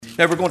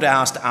Now we're going to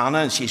ask Anna,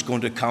 and she's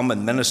going to come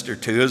and minister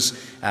to us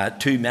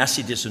 2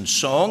 messages in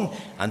song,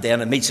 and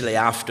then immediately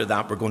after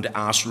that we're going to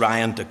ask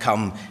Ryan to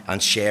come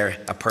and share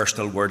a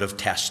personal word of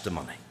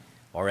testimony.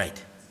 All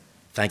right.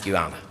 Thank you,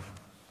 Anna.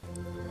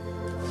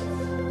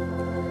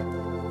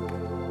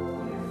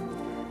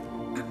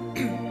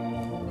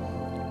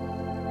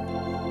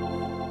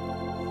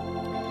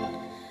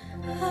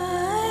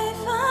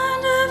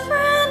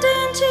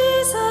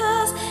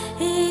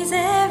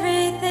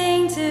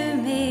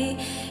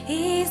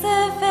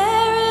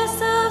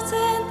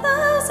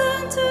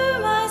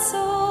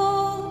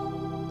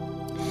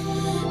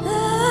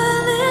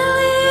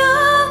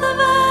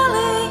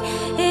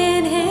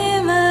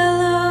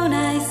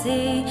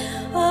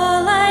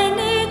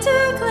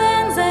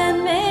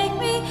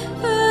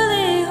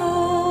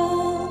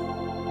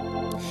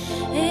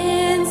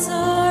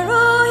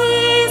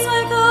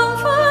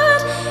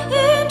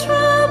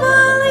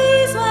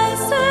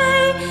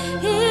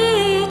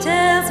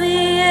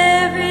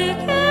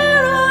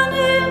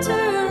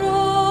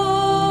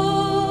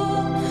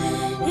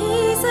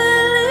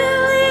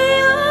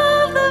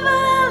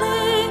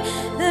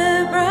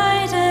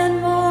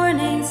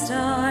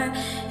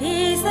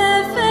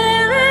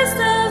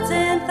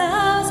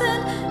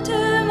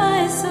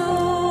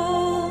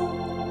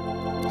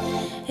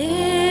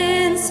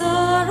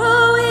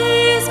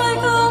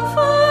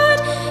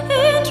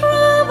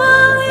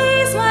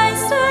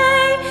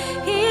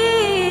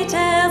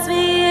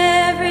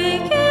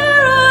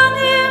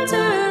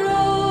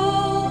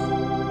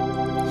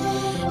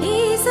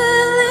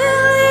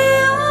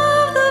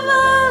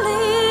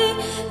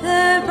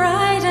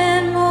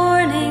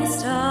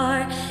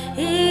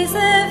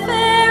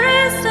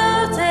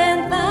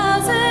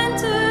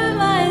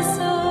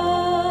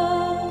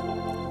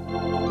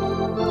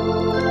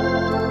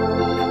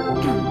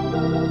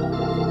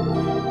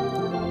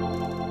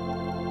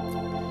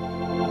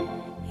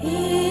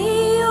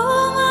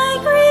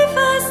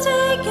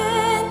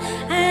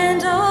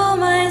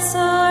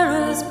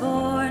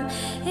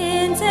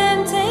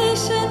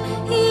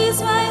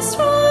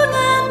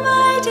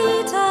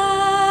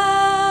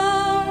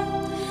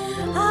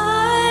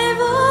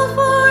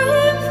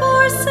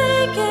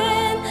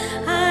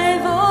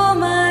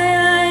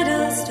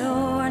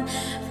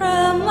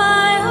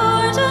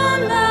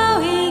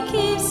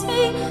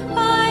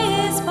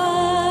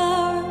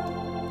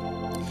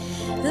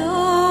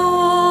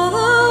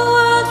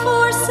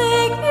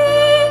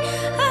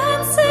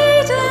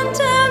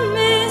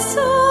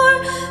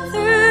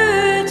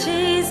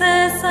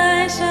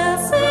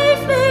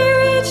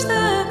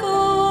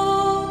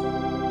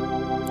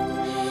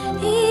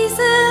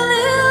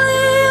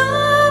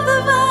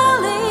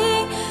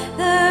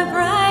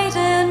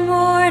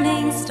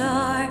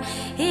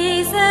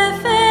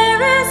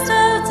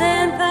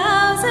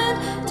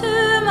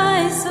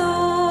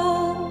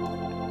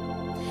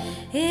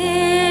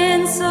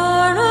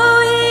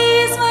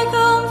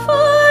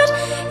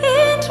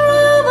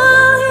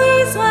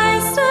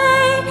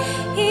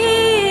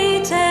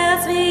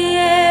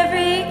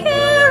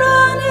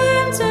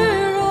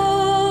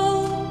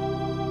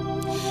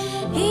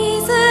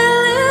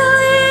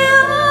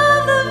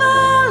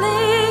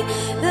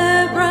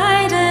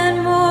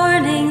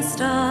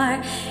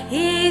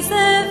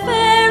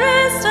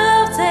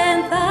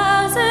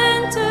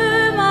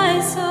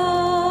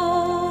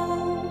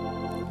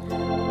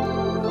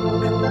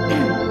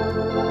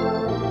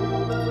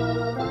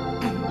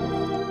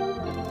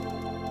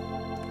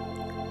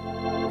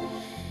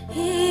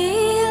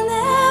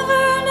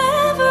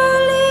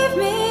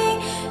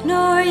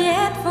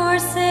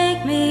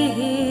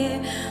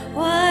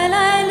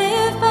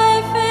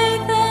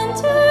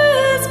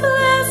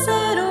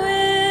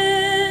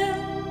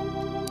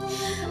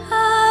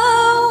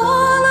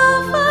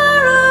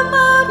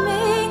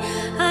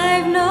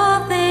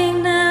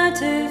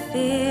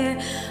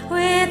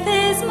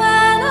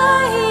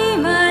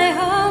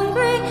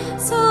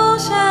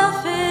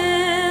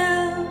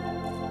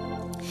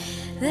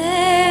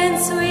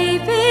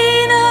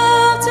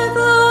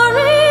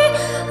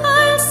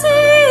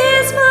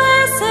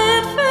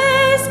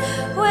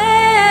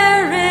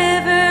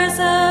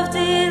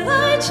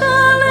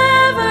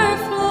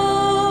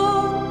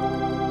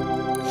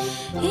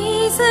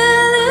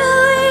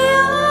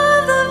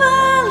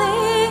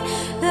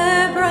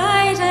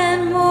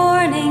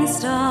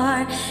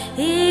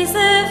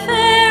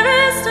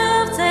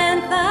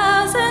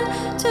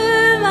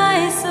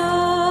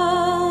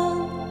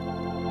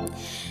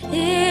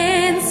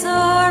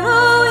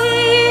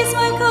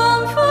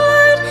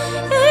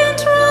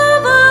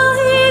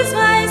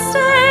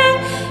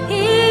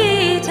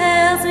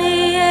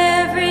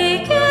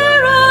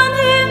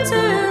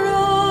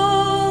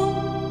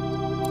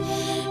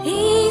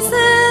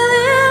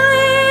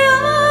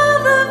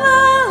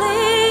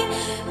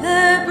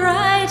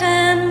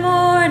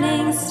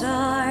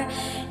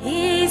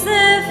 He's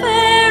the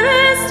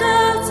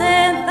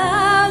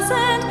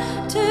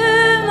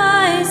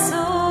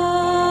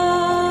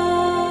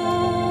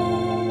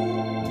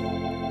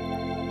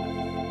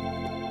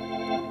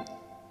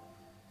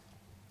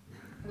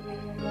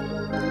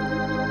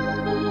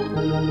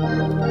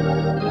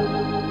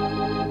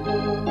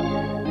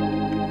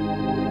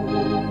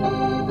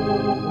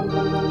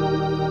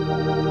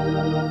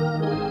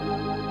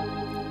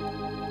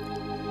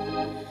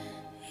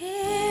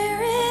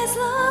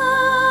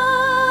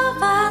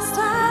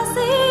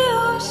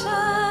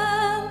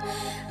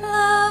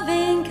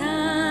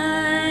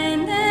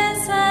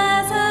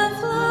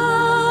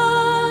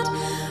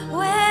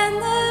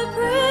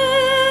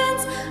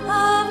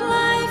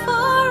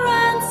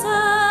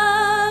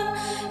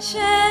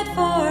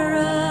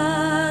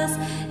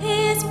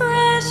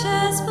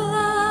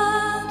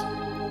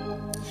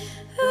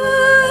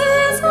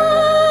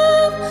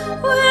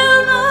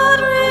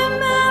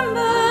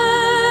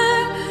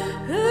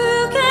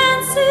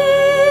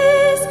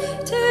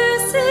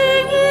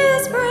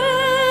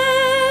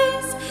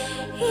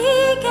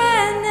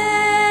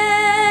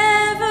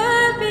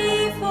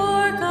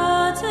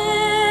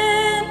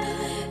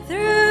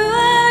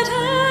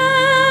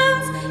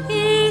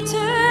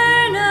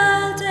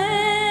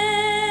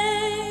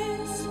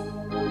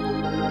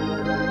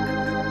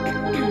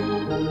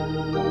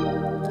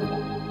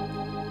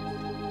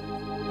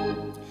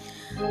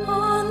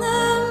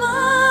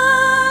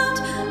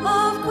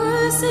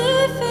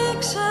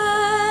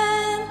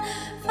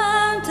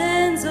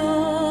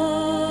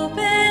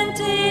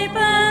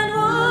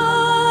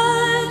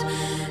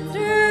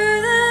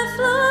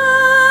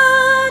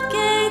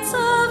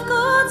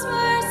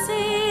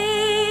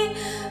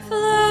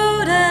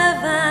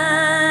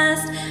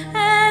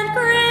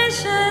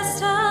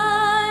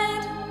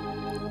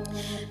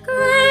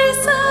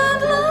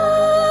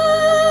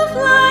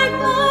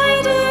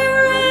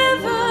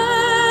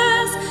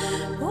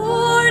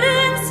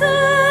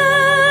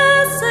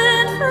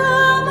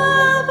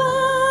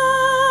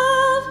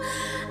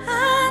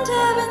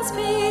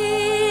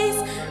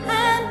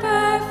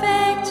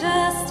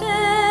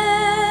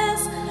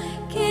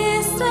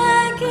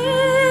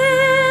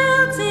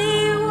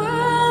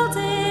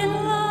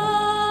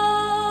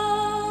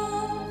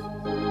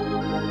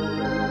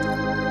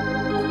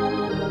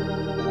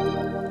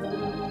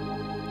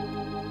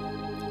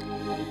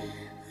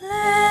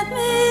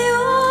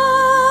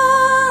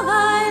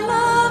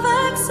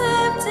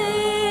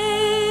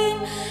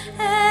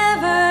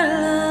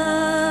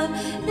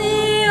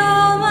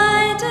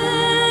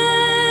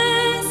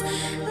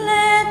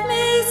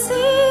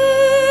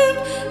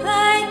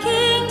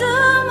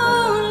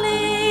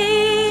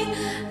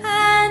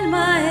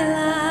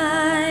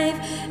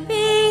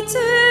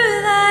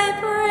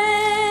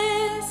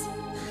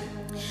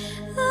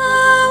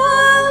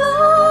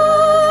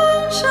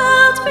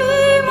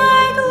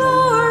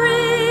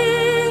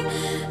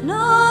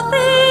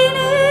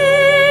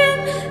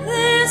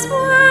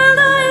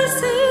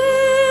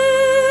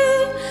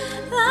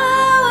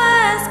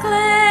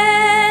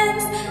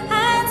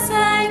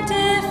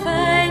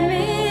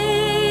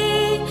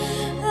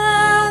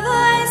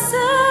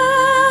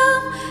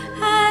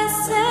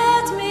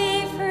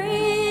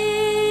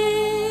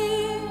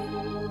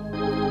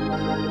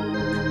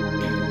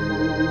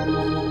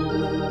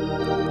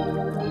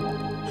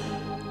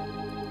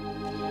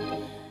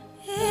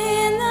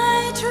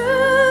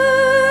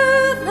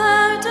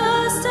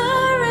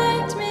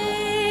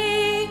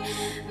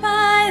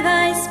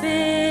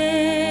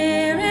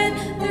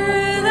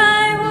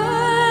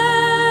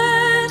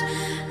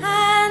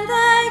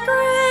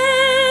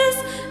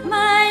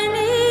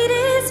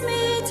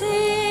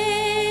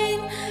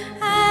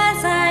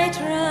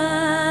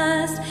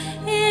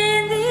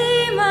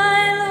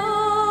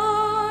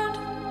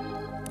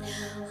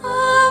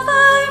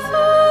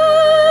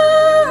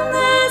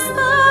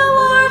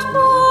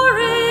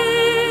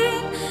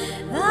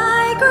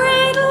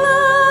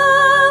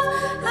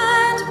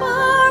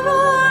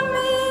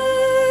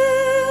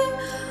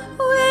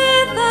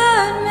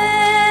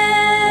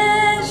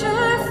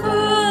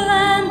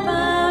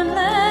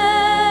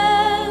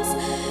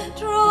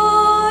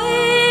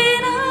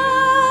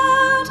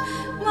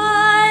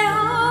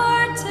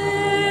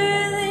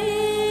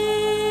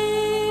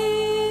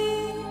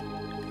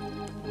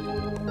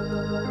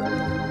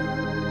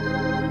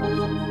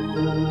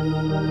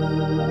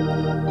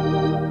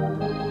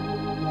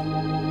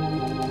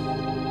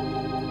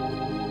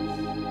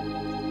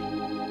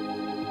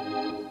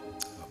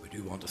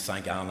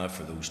thank Anna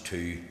for those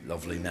two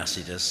lovely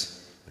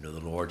messages. We know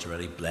the Lord's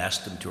already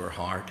blessed them to her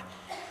heart,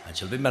 and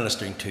she'll be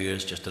ministering to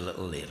us just a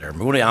little later. And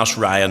we're going to ask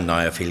Ryan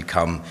now if he'll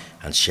come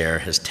and share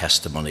his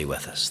testimony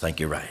with us. Thank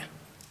you, Ryan.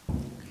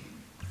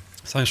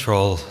 Thanks for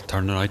all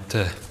turning out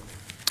to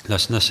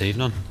listen this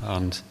evening,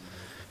 and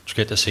it's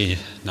great to see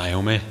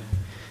Naomi,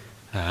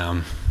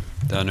 that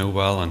I know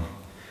well,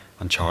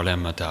 and Charlie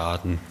and my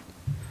dad, and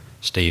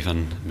Steve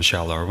and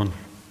Michelle Irwin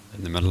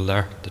in the middle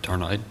there to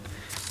turn out.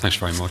 Thanks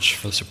very much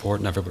for the support,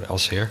 and everybody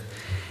else here.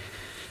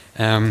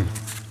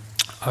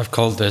 I've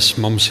called this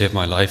Mum Saved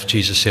My Life,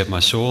 Jesus Saved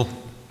My Soul,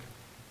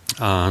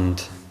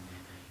 and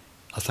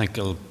I think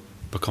it'll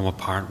become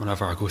apparent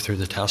whenever I go through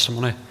the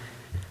testimony.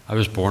 I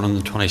was born on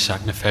the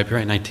 22nd of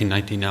February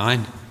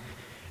 1999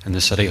 in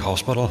the City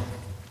Hospital,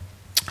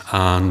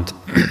 and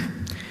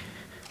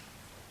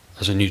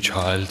as a new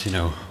child,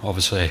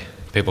 obviously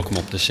people come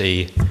up to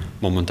see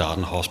mum and dad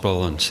in the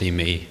hospital and see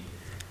me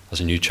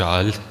as a new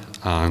child,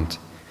 and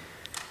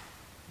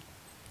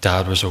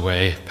Dad was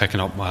away picking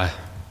up my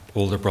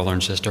older brother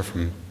and sister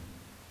from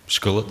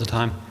school at the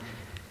time,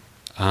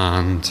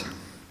 and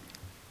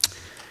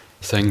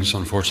things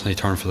unfortunately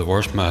turned for the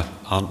worse. My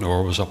Aunt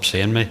Nora was up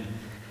seeing me,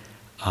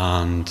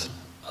 and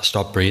I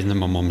stopped breathing in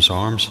my mum's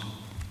arms,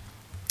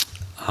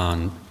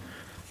 and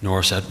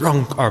Mum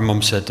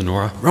said to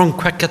Nora, "Run,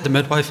 quick, get the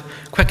midwife,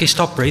 quick, he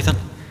stopped breathing."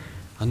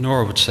 And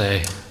Nora would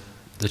say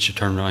that she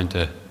turned around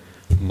to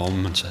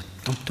Mum and said,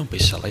 don't be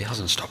silly, he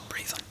hasn't stopped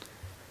breathing.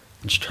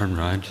 And she turned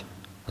around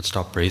and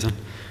stopped breathing.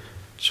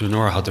 So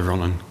Nora had to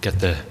run and get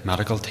the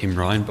medical team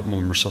round, but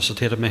Mum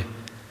resuscitated me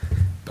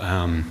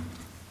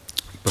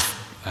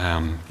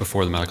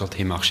before the medical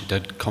team actually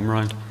did come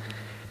round.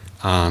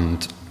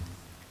 And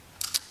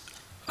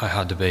I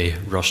had to be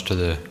rushed to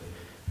the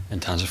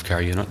intensive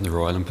care unit in the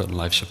Royal and put in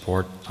life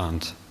support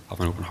and have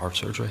an open heart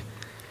surgery,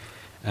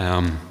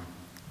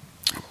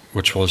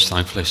 which was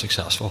thankfully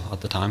successful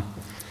at the time.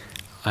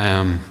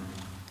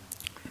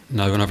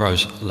 Now, whenever I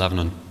was 11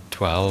 and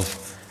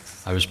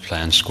 12, I was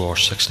playing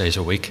squash 6 days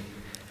a week,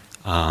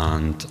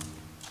 and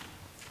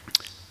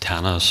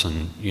tennis,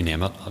 and you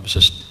name it.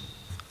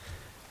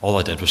 All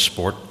I did was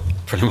sport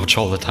pretty much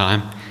all the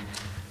time.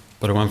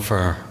 But I went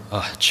for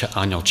an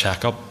annual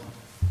checkup,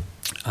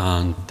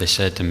 and they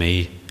said to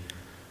me,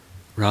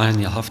 "Ryan,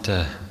 you'll have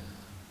to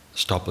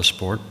stop the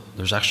sport.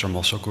 There's extra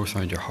muscle growth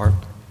around your heart.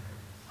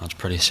 That's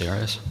pretty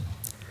serious."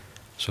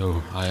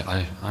 So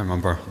I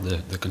remember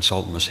the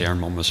consultant was here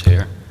and Mum was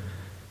here.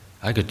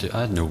 I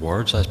had no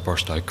words. I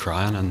burst out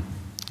crying and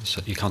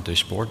said, "You can't do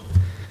sport."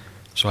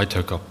 So I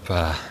took up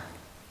the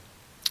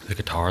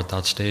guitar at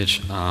that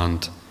stage,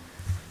 and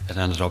it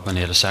ended up I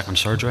needed a second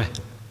surgery.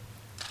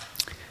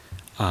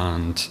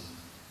 And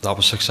that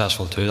was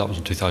successful too. That was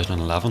in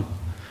 2011.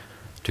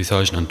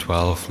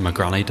 2012, my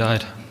granny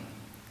died.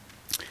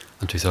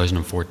 In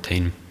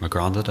 2014, my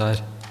granda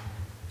died.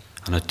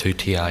 And I had 2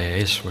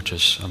 TIAs, which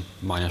is a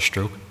minor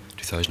stroke,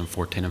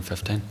 2014 and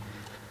 15.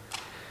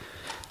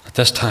 At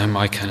this time,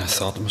 I kind of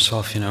thought to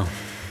myself,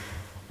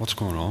 what's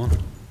going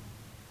on?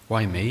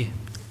 Why me?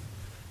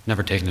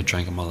 Never taken a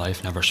drink in my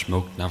life, never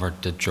smoked, never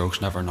did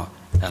drugs, never not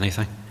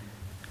anything.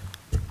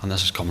 And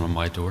this is coming on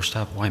my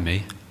doorstep. Why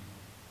me?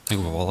 I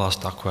think we've all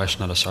asked that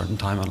question at a certain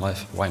time in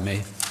life. Why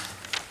me?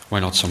 Why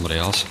not somebody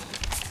else?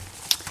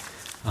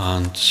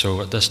 And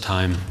so at this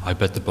time, I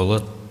bit the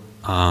bullet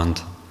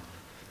and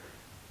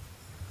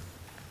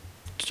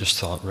just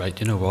thought, right,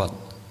 you know what?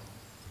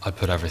 I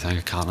put everything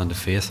I can into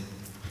faith.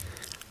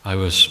 I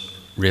was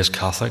raised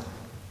Catholic,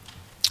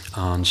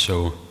 and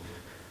so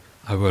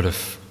I would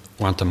have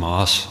went to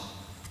Mass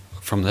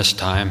from this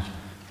time,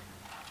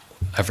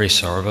 every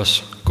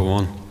service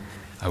going.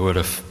 I would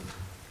have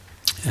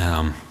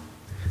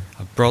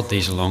I brought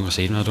these along this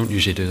evening. I don't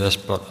usually do this,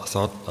 but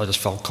I just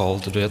felt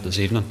called to do it this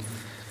evening,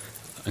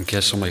 in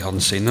case somebody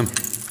hadn't seen them.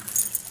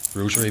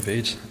 Rosary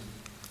beads,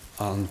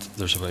 and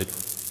there's about,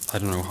 I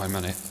don't know how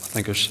many, I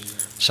think there's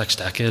 6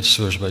 decades,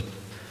 so there's about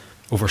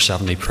over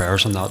 70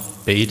 prayers on that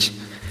beads.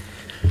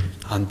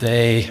 And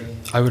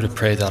I would have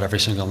prayed that every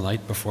single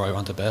night before I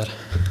went to bed.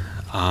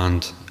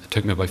 And it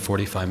took me about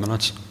 45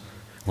 minutes.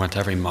 Went to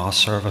every Mass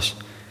service,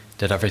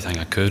 did everything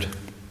I could.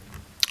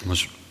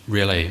 Was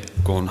really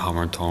going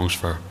hammer and tongs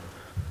for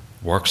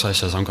works. I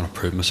says, I'm going to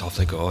prove myself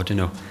to God, I'm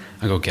going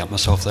to get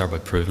myself there by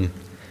proving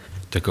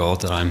to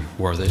God that I'm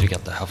worthy to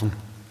get to heaven.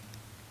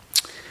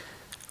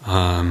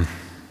 But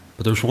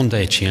there was one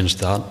day changed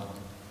that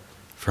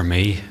for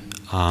me,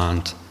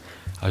 and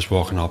I was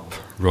walking up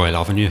Royal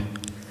Avenue,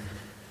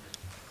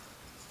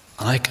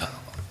 and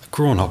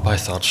growing up I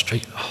thought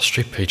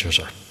street preachers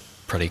are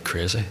pretty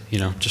crazy,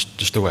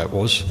 just the way it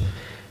was.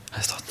 I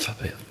thought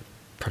that'd be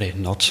pretty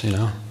nuts,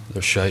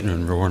 they're shouting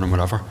and roaring and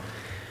whatever.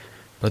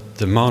 But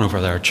the man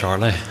over there,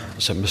 Charlie,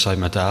 sitting beside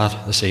my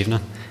dad this evening,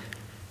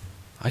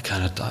 I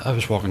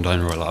was walking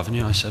down Royal Avenue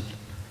and I said,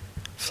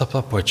 flip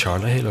that boy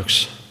Charlie, he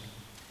looks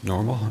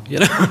normal,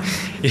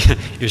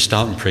 He was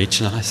standing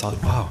preaching, and I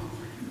thought, wow,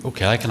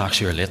 okay, I can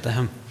actually relate to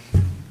him.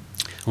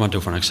 I went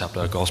over and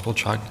accepted a gospel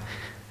tract.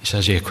 He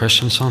says, "Are you a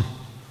Christian, son?"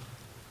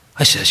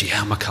 I says,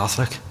 "Yeah, I'm a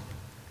Catholic."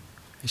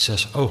 He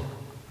says, "Oh,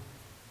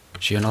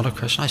 so you're not a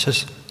Christian?" I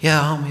says, yeah,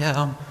 I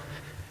am.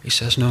 He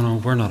says, no,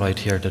 we're not out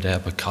here today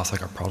about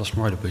Catholic or Protestant,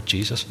 we're out about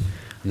Jesus,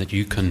 and that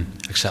you can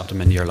accept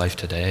him into your life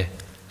today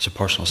as a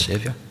personal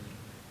saviour.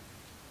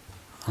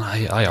 And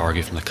I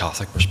argue from the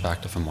Catholic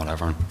perspective and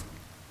whatever. And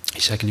he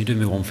said, "Can you do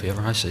me one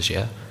favour?" I says,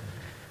 "Yeah."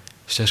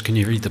 He says, "Can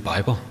you read the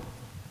Bible?"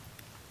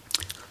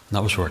 And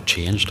that was where it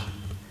changed.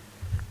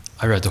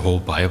 I read the whole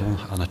Bible,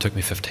 and it took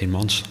me 15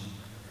 months.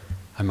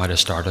 I might have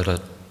started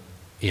at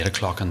 8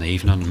 o'clock in the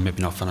evening and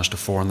maybe not finished at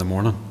 4 in the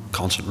morning,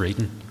 constant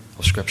reading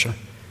of Scripture.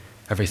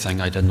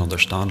 Everything I didn't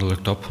understand, I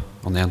looked up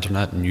on the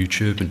internet and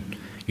YouTube and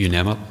you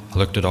name it. I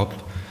looked it up,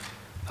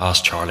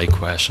 asked Charlie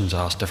questions,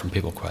 asked different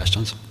people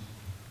questions.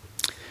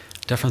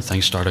 Different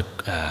things started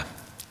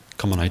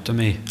coming out to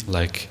me,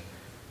 like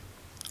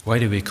why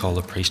do we call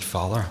the priest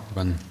father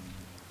when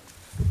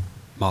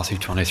Matthew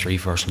 23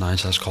 verse 9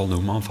 says, call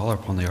no man father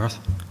upon the earth?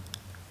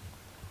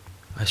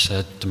 I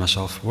said to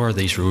myself, where are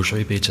these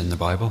rosary beads in the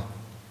Bible?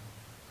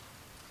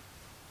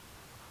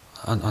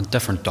 And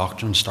different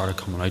doctrines started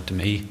coming out to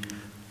me,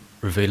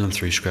 revealing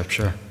through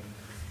Scripture,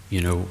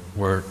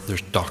 where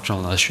there's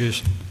doctrinal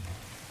issues,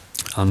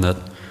 and that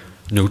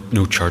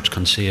no church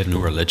can save, no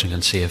religion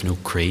can save, no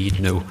creed,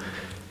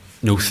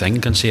 no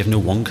thing can save, no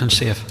one can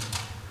save,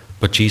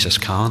 but Jesus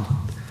can.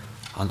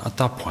 And at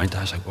that point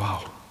I was like,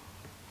 wow.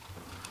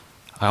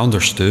 I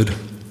understood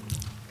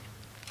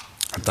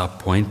at that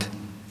point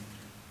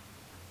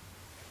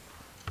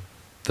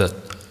that,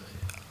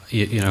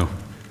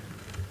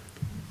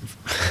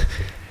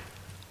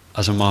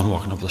 as a man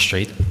walking up the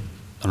street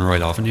on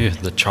Royal Avenue,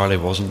 that Charlie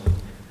wasn't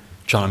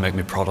trying to make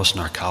me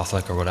Protestant or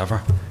Catholic or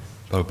whatever,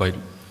 but about,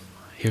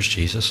 here's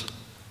Jesus.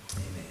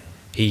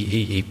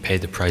 He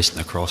paid the price on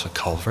the cross at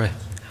Calvary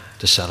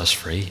to set us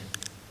free.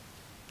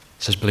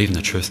 It says, believe in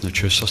the truth, and the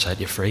truth shall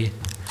set you free.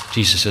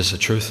 Jesus is the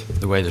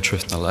truth, the way, the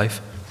truth, and the life.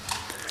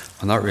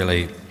 And that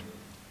really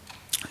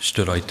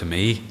stood out to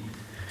me.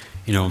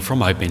 And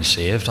from I've been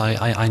saved,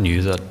 I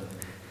knew that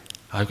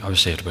I was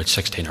saved about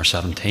 16 or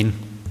 17.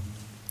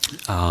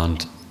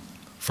 And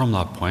from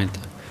that point,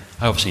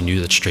 I obviously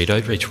knew that street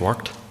outreach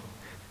worked,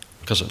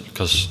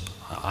 because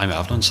I'm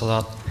evidence of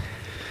that.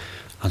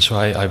 And so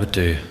I would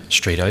do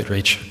street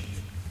outreach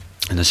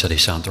in the city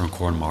centre and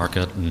Corn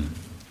Market and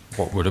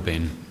what would have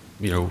been,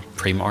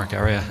 Primark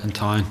area in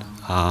town.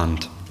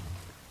 And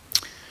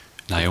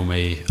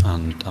Naomi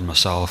and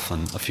myself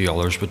and a few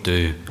others would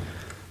do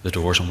the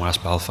doors in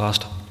West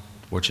Belfast,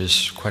 which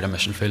is quite a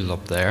mission field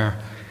up there.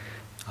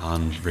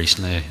 And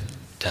recently,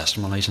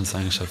 testimonies and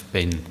things have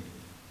been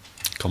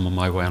coming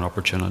my way and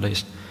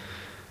opportunities.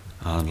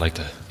 And I'd like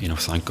to,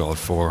 thank God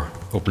for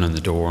opening the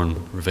door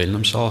and revealing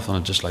himself. And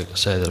I'd just like to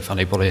say that if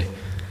anybody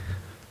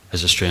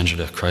is a stranger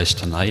to Christ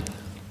tonight,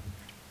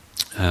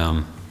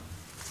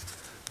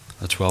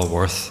 it's well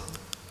worth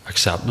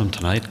accepting him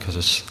tonight, because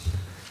it's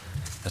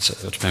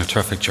been a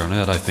terrific journey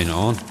that I've been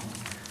on.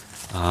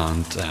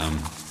 And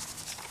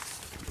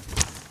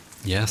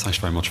thanks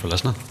very much for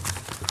listening.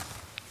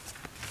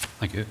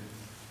 Thank you.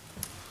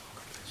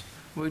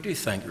 We do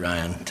thank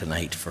Ryan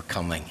tonight for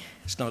coming.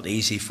 It's not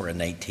easy for a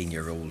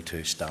 19-year-old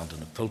to stand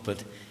in a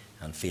pulpit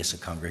and face a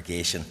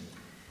congregation.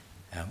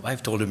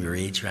 I've told him your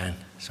age, Ryan,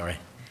 sorry.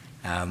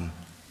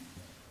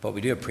 But we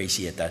do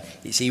appreciate that.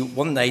 You see,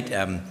 one night,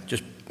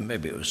 just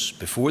maybe it was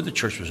before the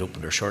church was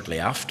opened or shortly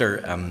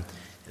after,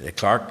 the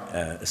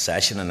Clark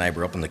session and I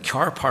were up in the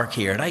car park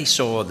here, and I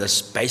saw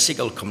this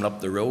bicycle coming up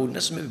the road, and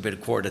this was maybe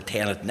about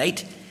 9:45 at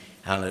night,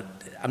 and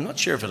I'm not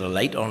sure if it had a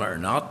light on it or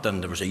not,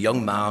 and there was a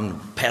young man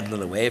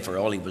pedalling away for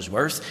all he was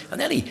worth,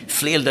 and then he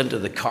flailed into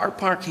the car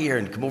park here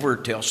and come over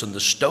to us on the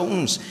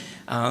stones,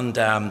 and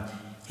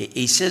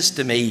he says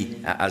to me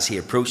as he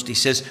approached, he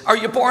says, "Are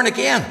you born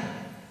again?"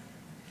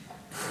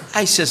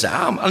 I says,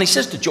 "I am." And he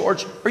says to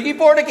George, "Are you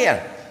born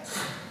again?"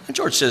 And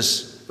George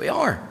says, "We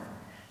are."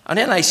 And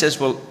then I says,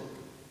 "Well,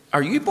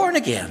 are you born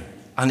again?"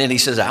 And then he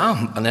says, "I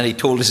am." And then he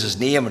told us his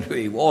name and who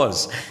he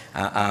was.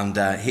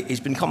 He's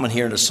been coming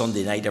here on a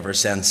Sunday night ever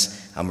since.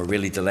 And we're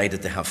really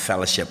delighted to have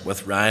fellowship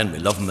with Ryan. We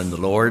love him in the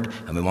Lord,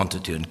 and we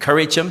wanted to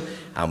encourage him.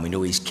 And we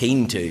know he's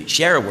keen to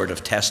share a word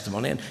of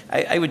testimony. And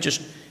I would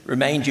just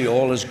remind you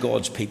all as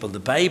God's people, the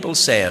Bible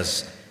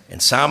says in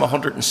Psalm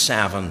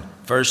 107,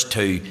 verse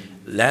 2,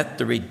 "Let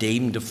the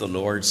redeemed of the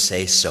Lord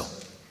say so."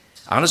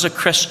 And as a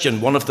Christian,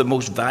 one of the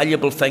most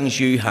valuable things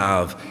you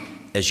have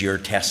is your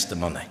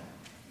testimony.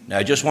 Now,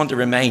 I just want to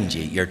remind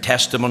you, your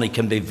testimony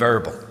can be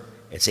verbal.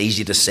 It's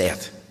easy to say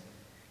it,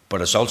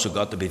 but it's also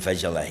got to be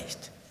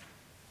visualized.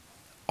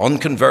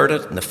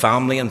 Unconverted, and the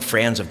family and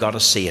friends have got to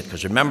see it,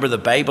 because remember, the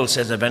Bible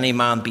says, if any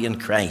man be in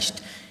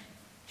Christ,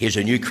 he's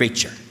a new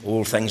creature.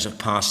 All things have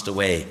passed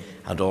away,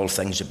 and all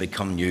things have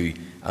become new,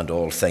 and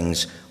all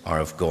things are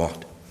of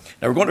God.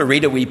 Now, we're going to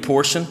read a wee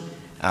portion,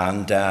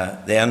 and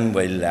then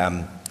we'll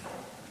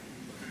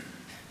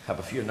have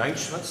a few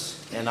announcements.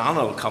 Then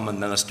Anna will come and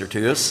minister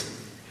to us,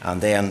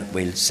 and then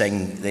we'll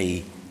sing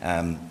the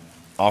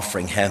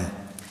offering hymn.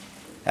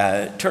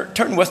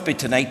 Turn with me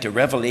tonight to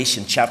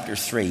Revelation chapter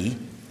 3.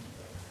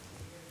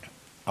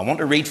 I want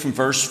to read from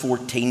verse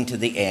 14 to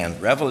the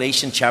end.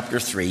 Revelation chapter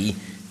 3,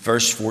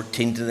 verse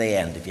 14 to the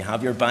end. If you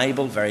have your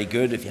Bible, very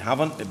good. If you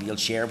haven't, maybe you'll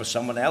share with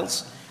someone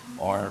else,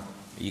 or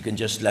you can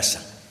just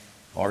listen.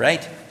 All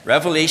right?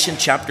 Revelation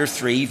chapter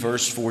 3,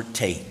 verse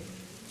 14.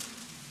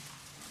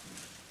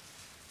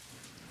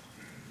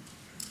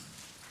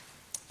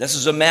 This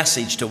is a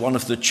message to one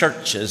of the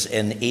churches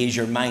in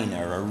Asia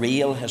Minor, a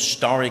real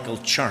historical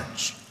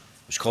church.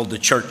 It's called the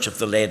Church of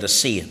the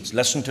Laodiceans.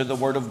 Listen to the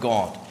word of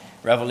God.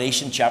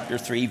 Revelation chapter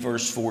 3,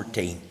 verse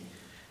 14.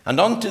 "And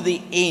unto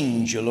the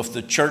angel of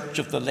the church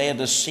of the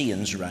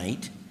Laodiceans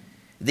write,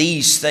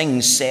 These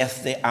things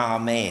saith the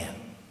Amen,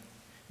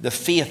 the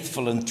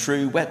faithful and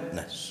true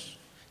witness,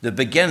 the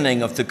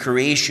beginning of the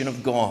creation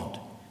of God.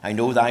 I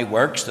know thy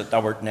works, that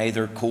thou art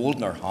neither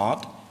cold nor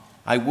hot.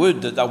 I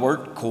would that thou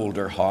wert cold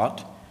or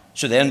hot.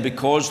 So then,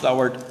 because thou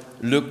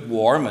art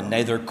lukewarm and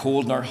neither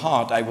cold nor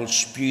hot, I will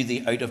spew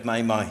thee out of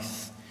my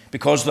mouth.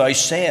 Because thou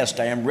sayest,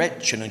 I am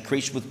rich and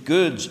increase with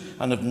goods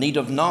and have need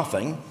of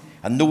nothing,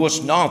 and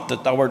knowest not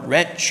that thou art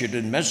wretched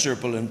and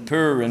miserable and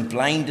poor and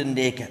blind and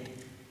naked.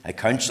 I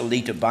counsel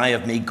thee to buy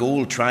of me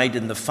gold tried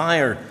in the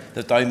fire,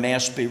 that thou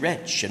mayest be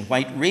rich, and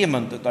white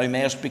raiment, that thou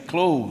mayest be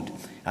clothed,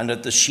 and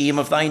that the shame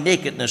of thy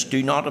nakedness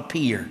do not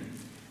appear.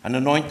 And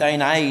anoint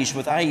thine eyes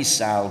with eye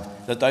salve,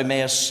 that thou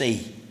mayest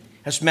see.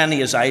 As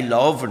many as I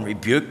love and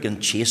rebuke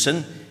and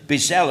chasten, be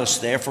zealous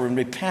therefore and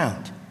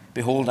repent.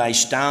 Behold, I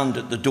stand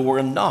at the door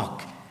and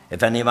knock.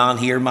 If any man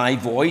hear my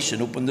voice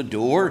and open the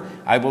door,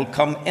 I will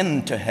come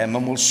in to him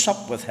and will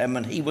sup with him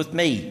and he with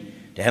me.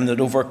 To him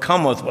that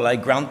overcometh will I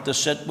grant to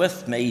sit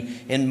with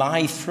me in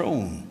my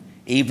throne,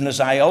 even as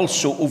I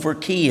also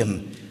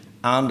overcame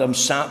and am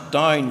sat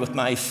down with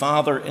my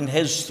Father in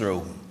his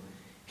throne.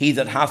 He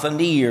that hath an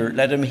ear,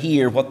 let him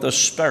hear what the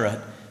Spirit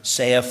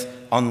saith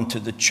unto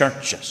the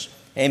churches.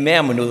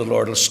 Amen. We know the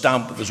Lord will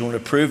stamp with his own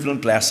approval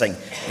and blessing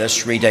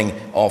this reading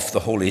of the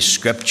Holy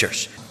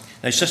Scriptures.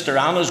 Now, Sister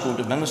Anna is going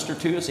to minister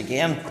to us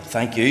again.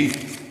 Thank you.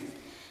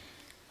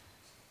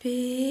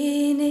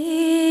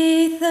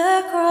 Beneath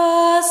the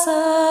cross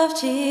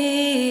of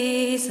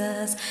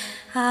Jesus,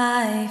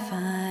 I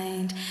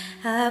find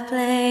a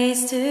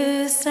place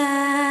to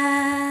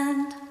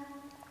stand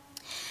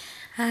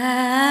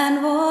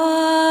and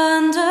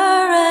wonder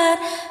at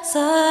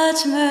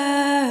such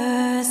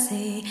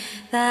mercy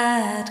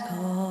that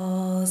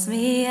calls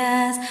me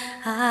as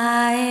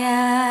I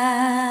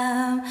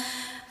am.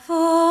 For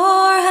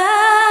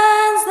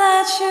hands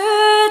that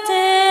should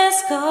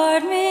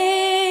discard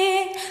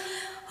me,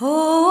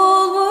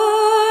 old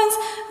wounds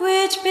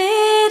which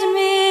bid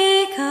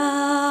me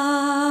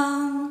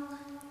come,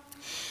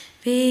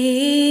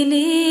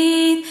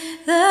 beneath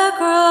the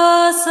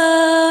cross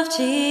of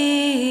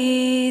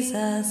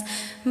Jesus,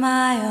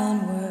 my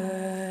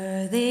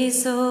unworthy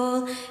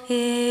soul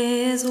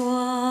is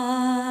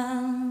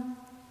won.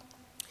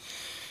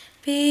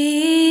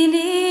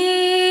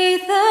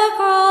 Beneath the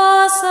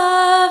cross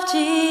of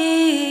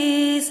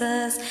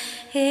Jesus,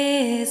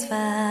 his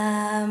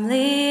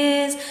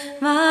family is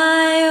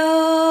my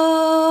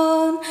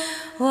own.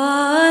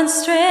 Once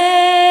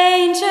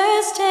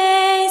strangers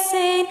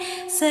chasing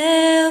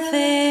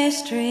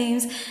selfish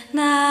dreams,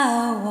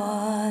 now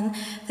won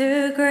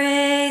through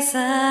grace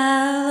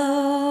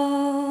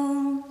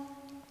alone.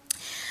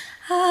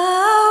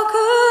 How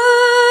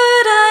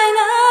could I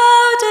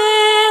now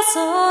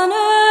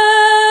dishonor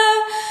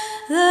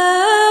the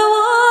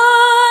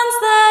ones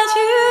that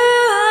you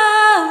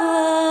have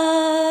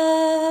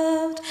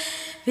loved?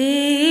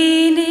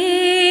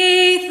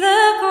 Beneath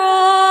the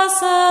cross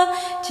of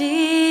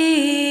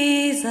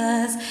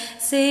Jesus,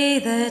 see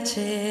the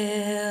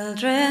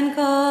children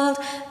called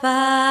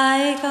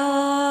by God.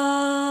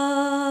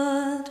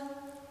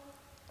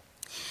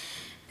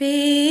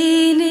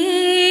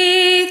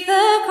 Beneath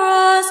the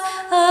cross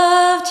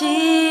of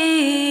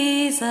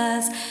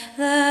Jesus,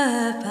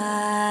 the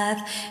path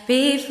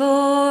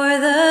before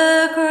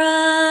the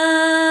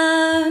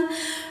crown,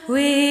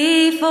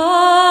 we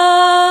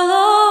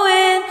follow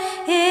in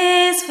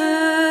his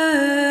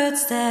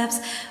footsteps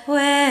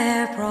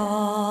where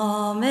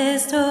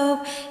promised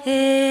hope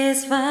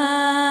is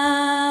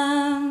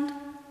found.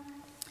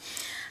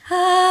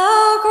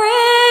 How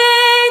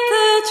great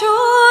the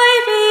joy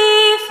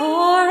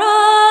before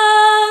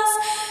us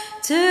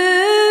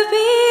to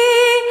be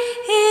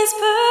his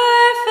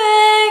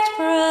perfect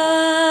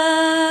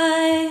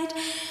bride.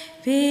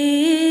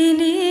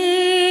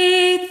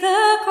 Beneath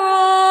the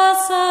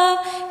cross of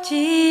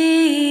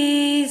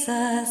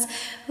Jesus,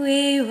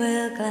 we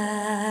will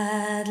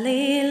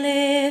gladly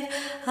live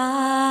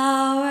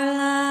our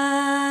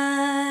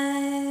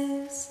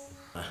lives.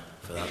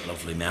 For that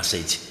lovely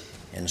message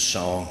in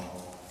song.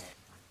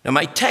 Now,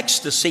 my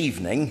text this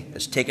evening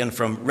is taken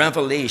from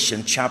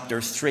Revelation chapter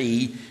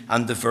 3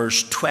 and the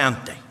verse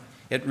 20.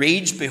 It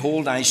reads,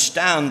 Behold, I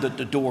stand at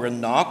the door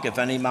and knock. If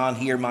any man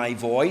hear my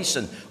voice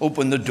and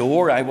open the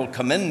door, I will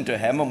come in to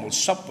him and will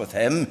sup with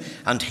him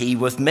and he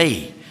with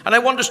me. And I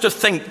want us to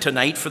think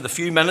tonight, for the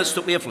few minutes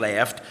that we have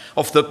left,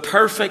 of the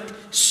perfect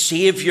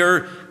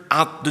Saviour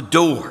at the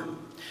door.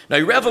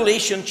 Now,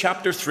 Revelation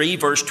chapter 3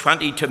 verse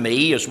 20 to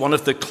me is one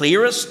of the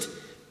clearest,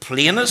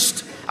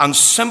 plainest and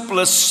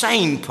simplest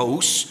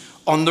signposts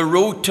on the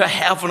road to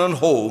heaven and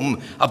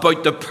home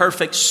about the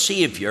perfect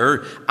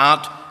Saviour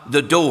at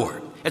the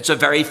door. It's a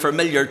very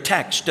familiar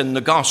text in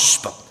the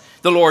Gospel.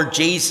 The Lord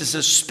Jesus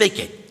is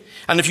speaking.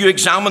 And if you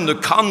examine the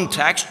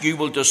context, you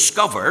will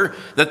discover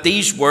that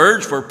these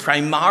words were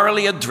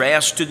primarily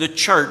addressed to the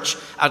church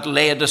at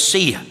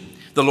Laodicea.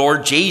 The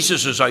Lord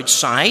Jesus is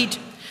outside.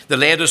 The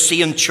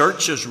Laodicean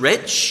church is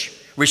rich,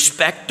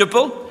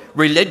 respectable,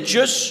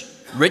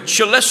 religious,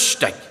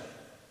 ritualistic.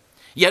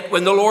 Yet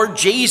when the Lord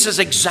Jesus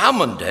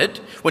examined it,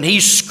 when he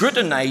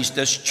scrutinized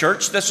this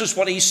church, this is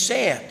what he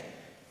said.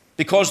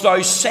 Because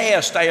thou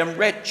sayest, I am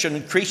rich and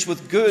increase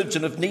with goods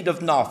and have need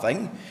of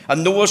nothing,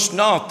 and knowest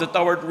not that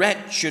thou art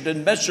wretched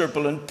and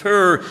miserable and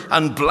poor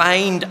and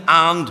blind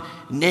and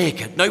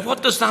naked. Now,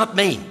 what does that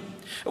mean?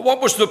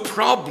 What was the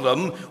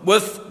problem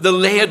with the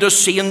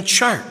Laodicean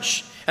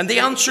church? And the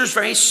answer is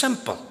very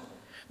simple.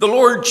 The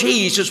Lord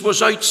Jesus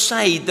was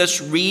outside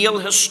this real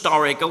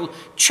historical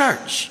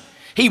church.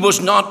 He was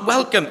not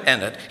welcome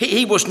in it.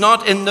 He was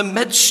not in the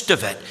midst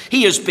of it.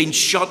 He has been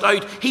shut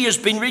out. He has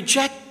been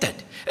rejected.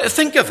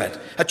 Think of it.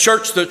 A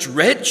church that's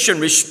rich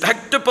and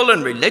respectable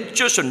and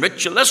religious and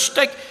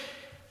ritualistic,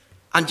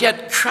 and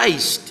yet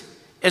Christ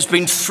has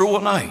been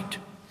thrown out.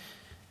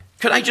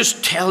 Could I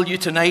just tell you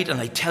tonight, and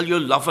I tell you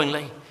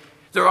lovingly,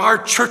 there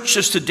are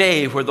churches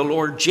today where the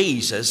Lord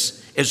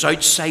Jesus is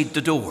outside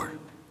the door.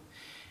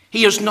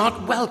 He is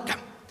not welcome.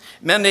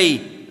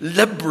 Many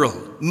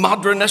liberal,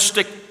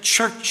 modernistic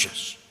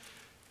churches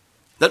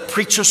that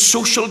preach a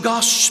social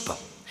gospel,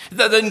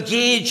 that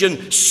engage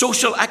in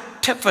social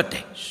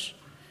activities,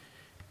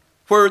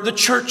 where the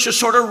church is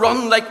sort of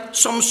run like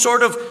some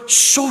sort of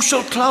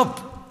social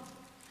club,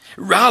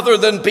 rather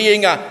than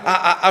being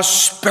a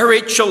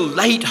spiritual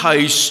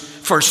lighthouse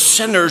for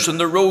sinners on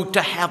the road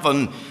to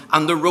heaven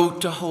and the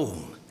road to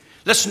home.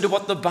 Listen to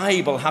what the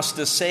Bible has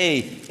to say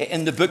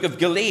in the book of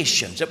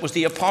Galatians. It was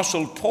the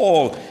Apostle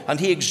Paul, and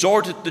he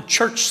exhorted the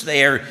church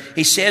there.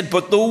 He said,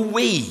 but though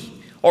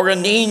we or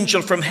an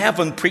angel from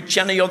heaven preach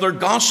any other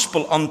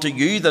gospel unto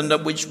you than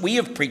that which we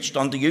have preached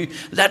unto you,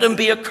 let him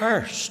be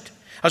accursed.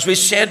 As we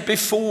said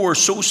before,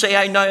 so say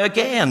I now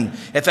again,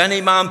 if any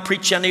man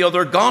preach any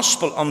other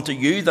gospel unto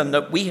you than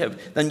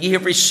ye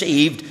have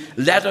received,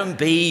 let him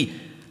be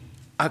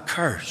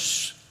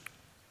accursed.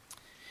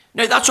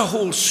 Now that's a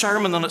whole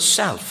sermon in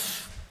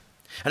itself,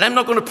 and I'm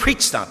not going to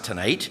preach that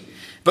tonight,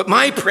 but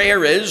my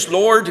prayer is,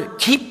 Lord,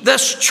 keep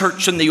this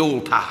church in the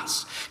old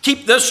paths.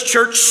 Keep this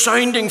church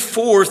sounding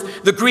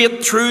forth the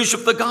great truths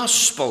of the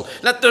gospel.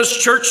 Let this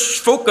church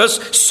focus,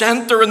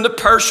 center in the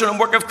person and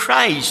work of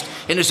Christ,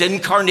 in his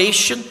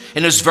incarnation,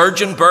 in his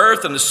virgin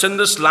birth, in his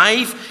sinless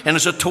life, in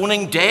his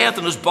atoning death,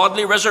 in his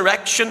bodily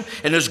resurrection,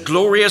 in his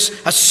glorious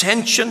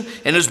ascension,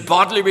 in his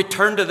bodily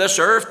return to this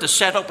earth to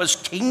set up his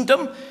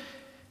kingdom,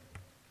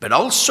 but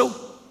also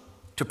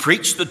to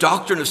preach the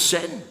doctrine of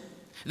sin,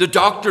 the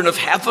doctrine of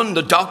heaven,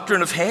 the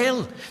doctrine of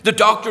hell, the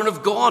doctrine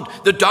of God,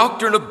 the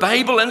doctrine of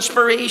Bible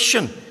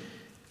inspiration,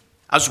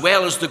 as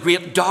well as the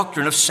great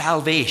doctrine of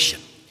salvation.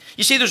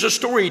 You see, there's a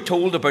story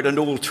told about an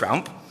old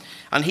tramp,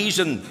 and he's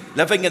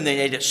living in the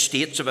United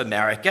States of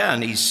America,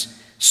 and he's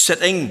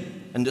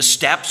sitting in the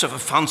steps of a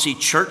fancy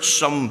church,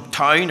 some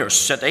town or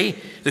city.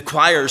 The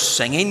choir's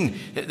singing.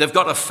 They've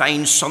got a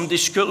fine Sunday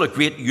school, a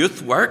great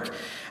youth work.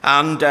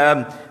 And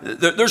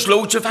there's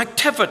loads of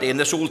activity. And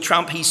this old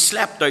tramp, he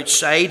slept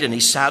outside and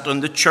he sat on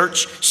the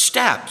church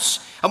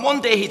steps. And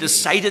one day he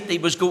decided he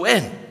was go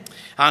in.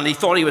 And he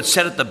thought he would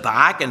sit at the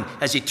back. And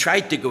as he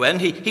tried to go in,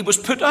 he was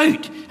put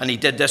out. And he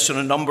did this on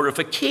a number of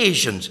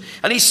occasions.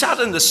 And he sat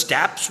on the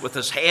steps with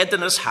his head in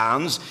his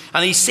hands.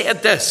 And he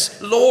said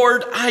this,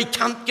 Lord, I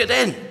can't get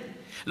in.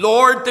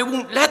 Lord, they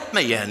won't let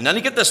me in. And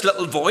he got this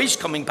little voice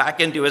coming back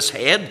into his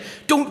head.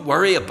 Don't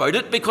worry about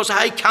it, because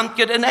I can't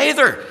get in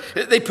either.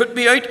 They put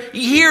me out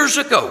years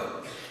ago.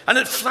 And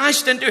it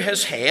flashed into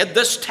his head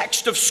this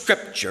text of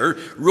Scripture,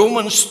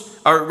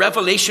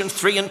 Revelation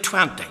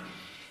 3:20.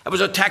 It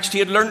was a text he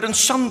had learned in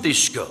Sunday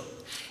school.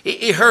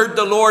 He heard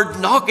the Lord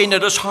knocking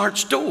at his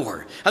heart's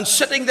door, and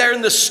sitting there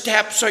in the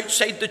steps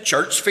outside the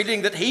church,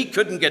 feeling that he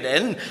couldn't get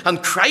in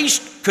and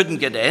Christ couldn't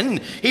get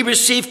in. He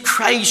received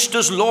Christ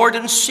as Lord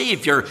and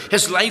Savior.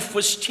 His life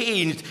was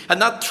changed,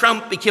 and that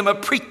tramp became a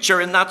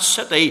preacher in that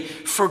city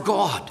for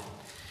God.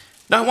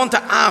 Now I want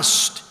to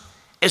ask,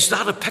 is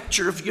that a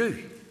picture of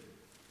you?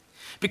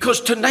 Because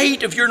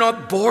tonight, if you're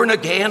not born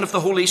again of the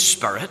Holy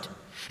Spirit,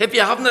 if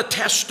you haven't a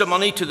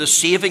testimony to the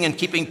saving and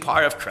keeping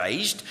power of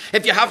Christ,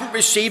 if you haven't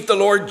received the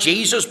Lord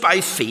Jesus by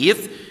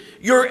faith,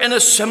 you're in a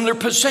similar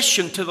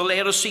position to the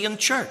Laodicean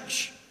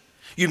church.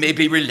 You may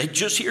be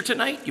religious here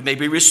tonight. You may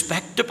be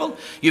respectable.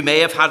 You may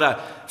have had a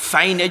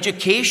fine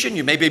education.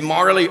 You may be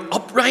morally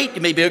upright.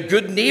 You may be a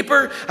good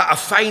neighbor, a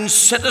fine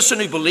citizen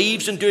who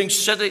believes in doing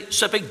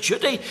civic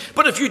duty.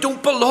 But if you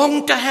don't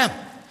belong to him,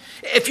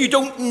 if you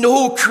don't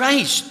know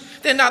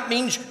Christ, then that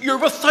means you're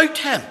without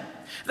him.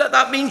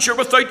 That means you're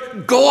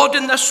without God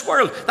in this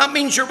world. That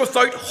means you're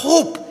without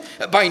hope.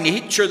 By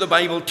nature, the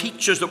Bible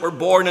teaches that we're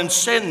born in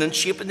sin and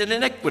shaped in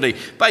iniquity.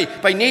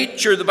 By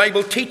nature, the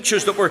Bible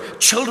teaches that we're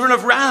children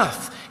of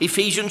wrath.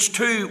 Ephesians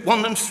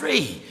 2:1 and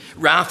 3.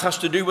 Wrath has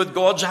to do with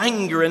God's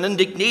anger and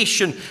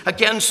indignation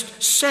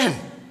against sin.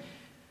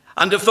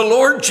 And if the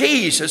Lord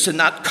Jesus, in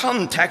that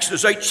context,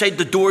 is outside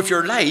the door of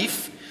your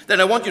life, then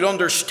I want you to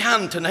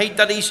understand tonight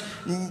that he's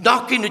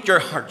knocking at your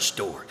heart's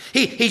door.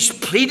 He's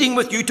pleading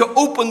with you to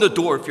open the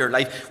door of your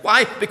life.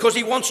 Why? Because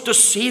he wants to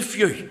save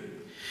you.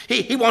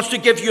 He wants to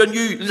give you a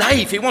new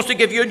life. He wants to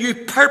give you a new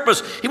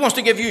purpose. He wants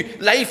to give you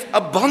life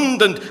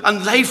abundant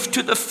and life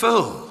to the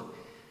full.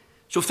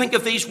 So think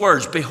of these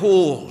words.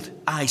 Behold,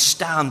 I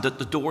stand at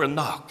the door and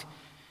knock.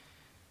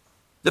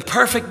 the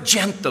perfect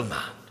gentleman,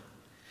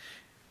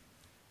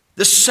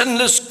 the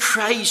sinless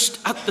Christ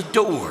at the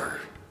door.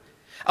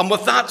 And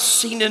with that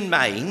scene in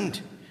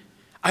mind,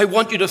 I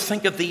want you to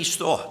think of these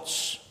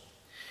thoughts.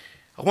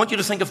 I want you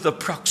to think of the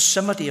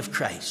proximity of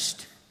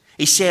Christ.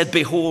 He said,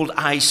 "Behold,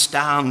 I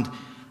stand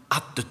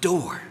at the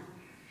door."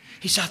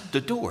 He's at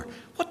the door.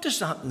 What does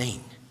that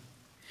mean?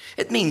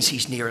 It means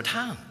he's near at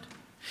hand.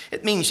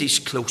 It means he's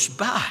close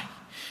by.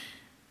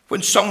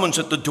 When someone's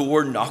at the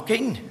door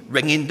knocking,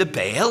 ringing the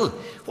bell,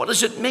 what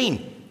does it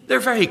mean? They're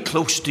very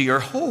close to your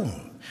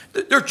home.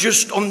 They're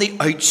just on the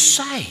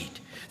outside.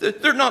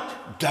 They're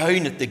not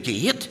down at the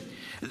gate.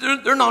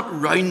 They're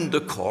not round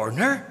the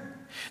corner.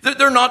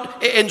 They're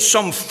not in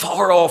some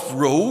far-off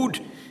road.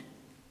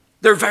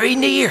 They're very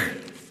near.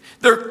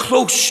 They're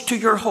close to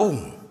your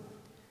home.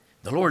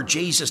 The Lord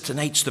Jesus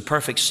tonight's the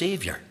perfect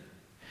Savior.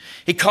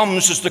 He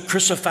comes as the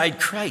crucified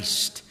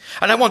Christ.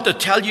 And I want to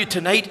tell you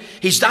tonight,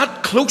 he's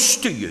that close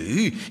to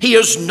you, he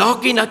is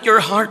knocking at your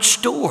heart's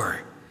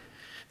door.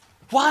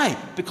 Why?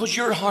 Because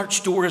your heart's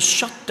door is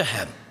shut to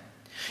him.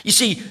 You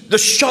see, the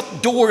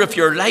shut door of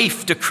your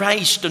life to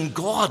Christ and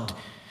God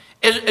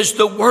is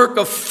the work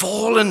of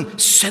fallen,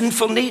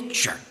 sinful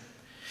nature.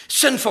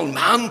 Sinful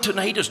man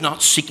tonight is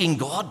not seeking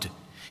God.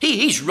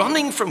 He's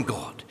running from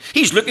God.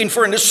 He's looking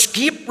for an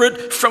escape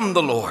route from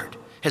the Lord.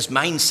 His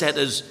mindset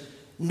is,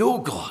 no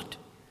God.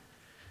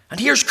 And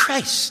here's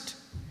Christ.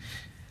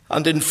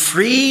 And in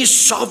free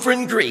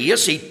sovereign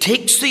grace, he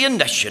takes the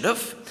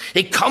initiative.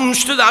 He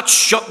comes to that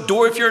shut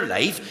door of your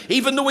life,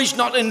 even though he's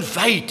not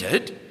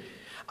invited.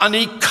 And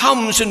he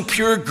comes in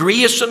pure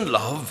grace and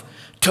love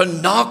to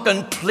knock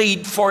and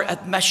plead for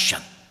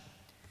admission.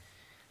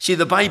 See,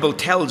 the Bible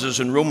tells us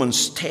in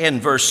Romans 10,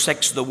 verse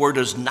 6, the word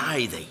is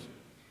nigh thee,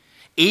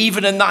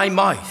 even in thy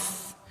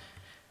mouth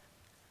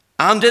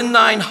and in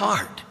thine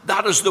heart.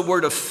 That is the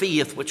word of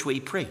faith which we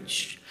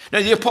preach. Now,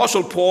 the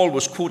Apostle Paul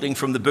was quoting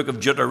from the book of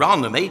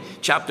Deuteronomy,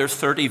 chapter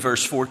 30,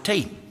 verse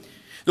 14.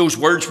 Those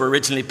words were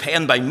originally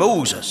penned by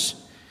Moses.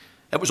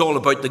 It was all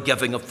about the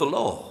giving of the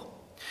law.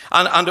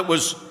 And it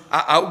was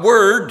a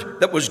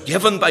word that was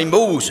given by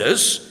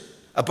Moses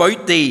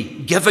about the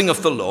giving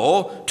of the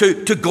law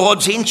to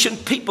God's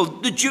ancient people,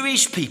 the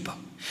Jewish people.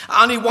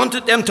 And he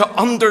wanted them to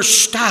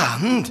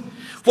understand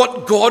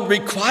what God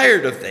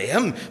required of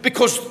them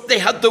because they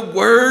had the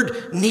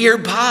word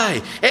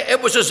nearby.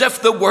 It was as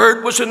if the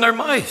word was in their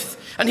mouth.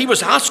 And he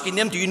was asking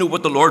them, do you know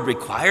what the Lord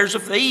requires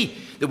of thee?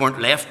 They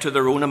weren't left to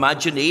their own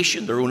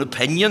imagination, their own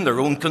opinion, their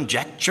own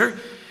conjecture.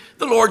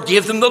 The Lord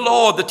gave them the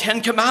law, the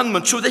 10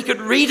 Commandments, so they could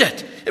read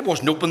it. It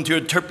wasn't open to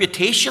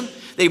interpretation.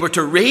 They were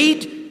to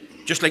read,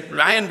 just like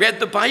Ryan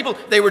read the Bible.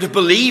 They were to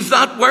believe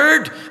that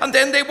word, and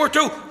then they were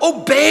to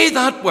obey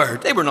that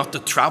word. They were not to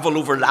travel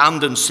over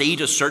land and sea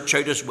to search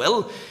out his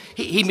will.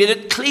 He made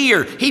it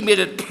clear, he made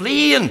it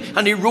plain,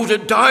 and he wrote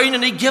it down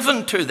and he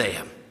given to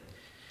them.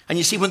 And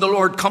you see, when the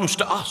Lord comes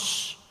to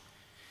us,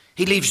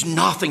 he leaves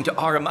nothing to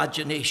our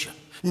imagination.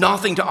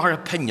 Nothing to our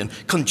opinion,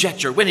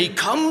 conjecture. When he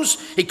comes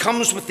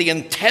with the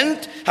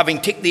intent,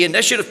 having taken the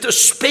initiative to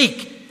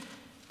speak.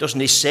 Doesn't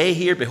he say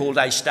here, behold,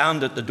 I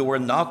stand at the door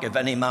and knock, if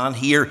any man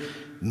hear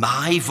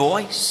my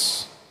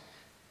voice?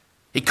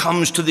 He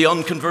comes to the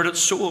unconverted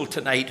soul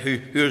tonight who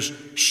has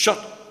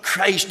shut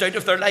Christ out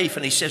of their life,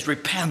 and he says,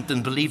 repent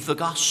and believe the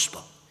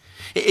gospel.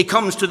 He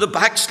comes to the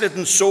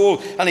backslidden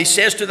soul, and he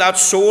says to that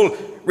soul,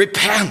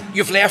 repent,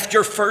 you've left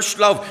your first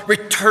love,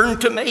 return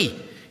to me.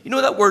 You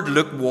know that word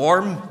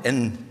lukewarm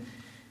in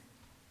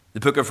the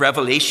book of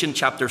Revelation,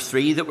 chapter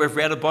 3, that we've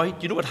read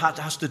about? You know what it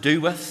has to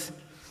do with?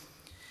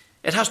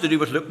 It has to do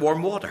with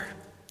lukewarm water.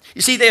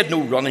 You see, they had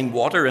no running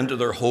water into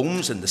their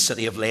homes in the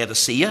city of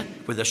Laodicea,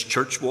 where this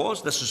church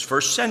was. This is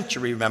first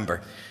century,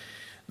 remember.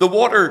 The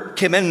water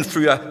came in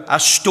through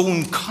a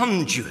stone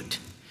conduit,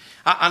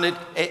 and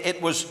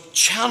it was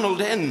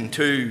channeled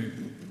into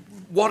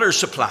water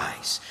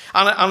supplies.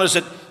 And as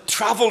it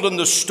travelled on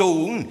the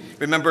stone,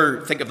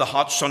 remember, think of the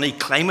hot sunny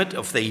climate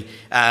of the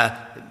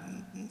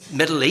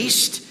Middle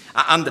East,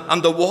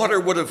 and the water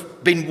would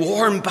have been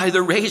warmed by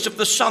the rays of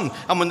the sun.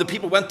 And when the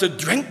people went to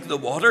drink the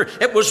water,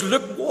 it was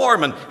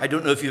lukewarm. And I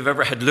don't know if you've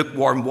ever had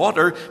lukewarm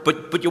water,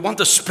 but you want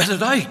to spit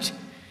it out.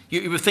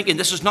 You were thinking,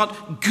 this is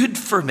not good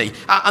for me.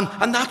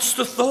 And that's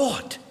the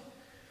thought.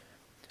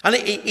 And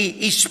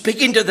he's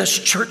speaking to this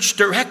church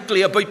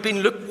directly about being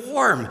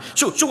lukewarm.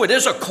 So it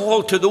is a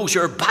call to those who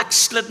are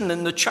backslidden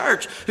in the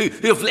church, who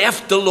have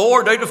left the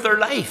Lord out of their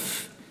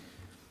life.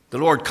 The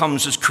Lord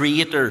comes as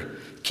creator,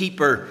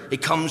 keeper. He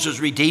comes as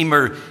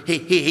redeemer.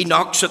 He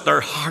knocks at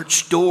their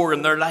heart's door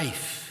in their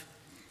life.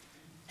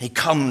 He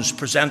comes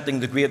presenting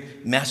the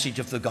great message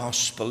of the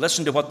gospel.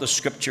 Listen to what the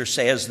scripture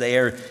says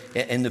there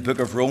in the book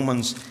of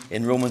Romans,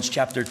 in Romans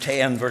chapter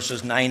 10,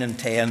 verses 9 and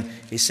 10.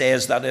 He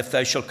says that if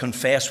thou shalt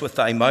confess with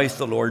thy mouth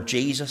the Lord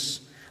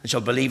Jesus, and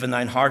shalt believe in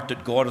thine heart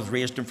that God hath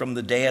raised him from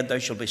the dead, thou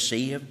shalt be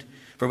saved.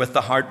 For with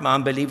the heart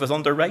man believeth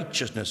unto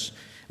righteousness,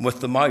 and with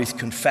the mouth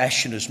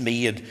confession is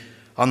made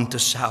unto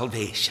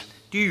salvation.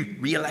 Do you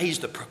realize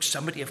the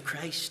proximity of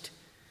Christ?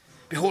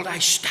 Behold, I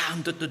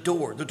stand at the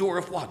door. The door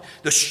of what?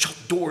 The shut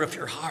door of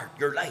your heart,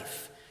 your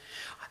life.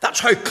 That's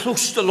how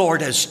close the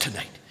Lord is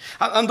tonight.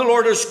 And the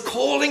Lord is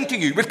calling to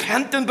you,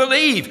 repent and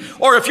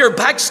believe. Or if you're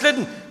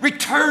backslidden,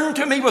 return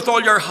to me with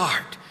all your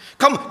heart.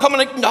 Come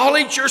and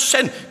acknowledge your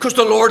sin, because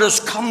the Lord has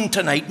come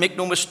tonight. Make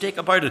no mistake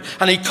about it.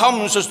 And he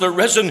comes as the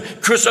risen,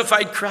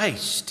 crucified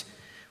Christ.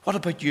 What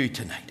about you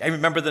tonight? I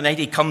remember the night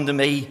he come to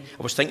me.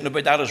 I was thinking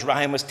about that as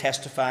Ryan was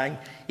testifying.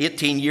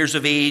 18 years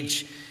of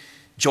age.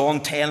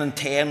 John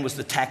 10:10 was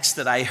the text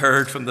that I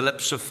heard from the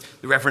lips of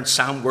the Reverend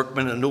Sam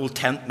Workman in an old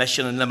tent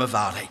mission in Lima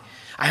Valley.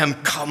 I am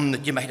come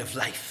that you might have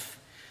life.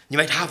 You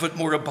might have it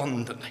more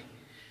abundantly.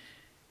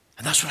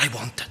 And that's what I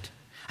wanted.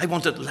 I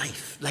wanted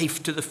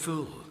life to the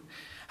full.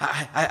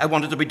 I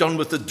wanted to be done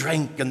with the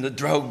drink and the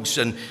drugs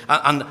and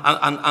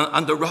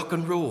the rock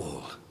and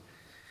roll.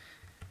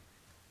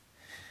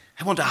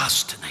 I want to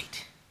ask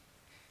tonight,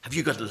 have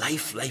you got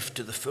life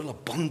to the full,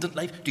 abundant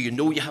life? Do you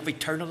know you have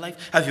eternal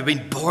life? Have you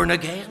been born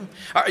again?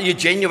 Are you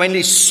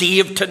genuinely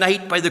saved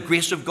tonight by the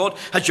grace of God?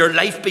 Has your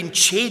life been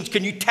changed?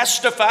 Can you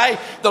testify,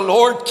 the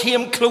Lord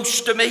came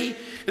close to me?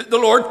 The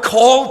Lord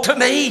called to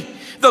me.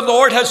 The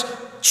Lord has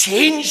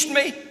changed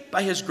me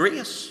by his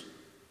grace.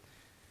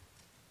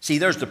 See,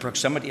 there's the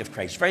proximity of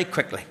Christ. Very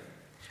quickly,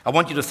 I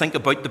want you to think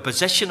about the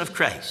position of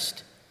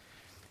Christ.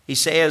 He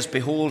says,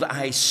 behold,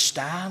 I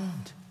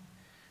stand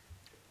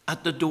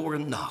at the door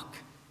and knock.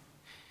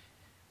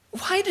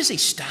 Why does he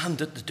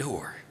stand at the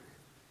door?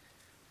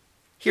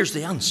 Here's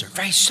the answer.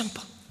 Very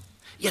simple,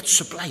 yet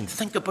sublime.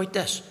 Think about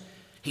this.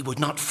 He would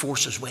not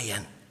force his way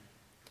in.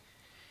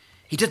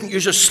 He didn't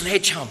use a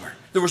sledgehammer.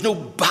 There was no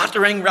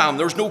battering ram.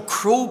 There was no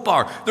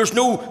crowbar. There's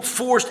no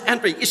forced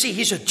entry. You see,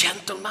 he's a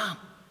gentleman.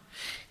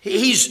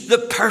 He's the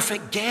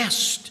perfect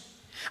guest.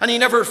 And he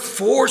never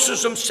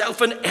forces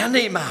himself on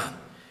any man.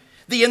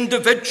 The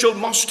individual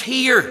must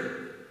hear.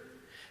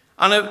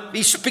 And if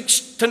he speaks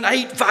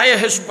tonight via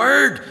his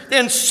word,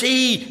 then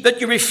see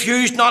that you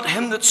refuse not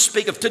him that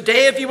speaketh.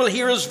 Today, if you will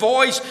hear his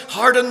voice,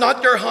 harden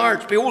not your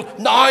hearts. Behold,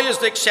 now is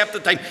the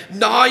accepted time.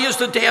 Now is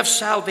the day of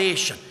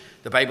salvation.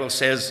 The Bible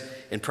says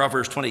in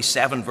Proverbs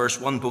 27, verse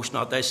 1, boast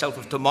not thyself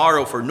of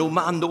tomorrow, for no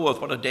man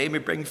knoweth what a day may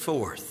bring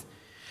forth.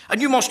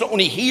 And you must not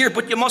only hear,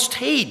 but you must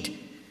heed.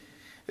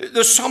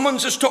 The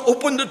summons is to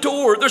open the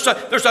door. There's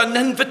an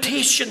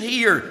invitation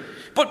here.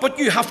 But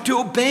you have to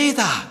obey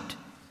that.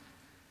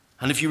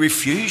 And if you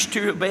refuse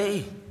to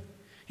obey,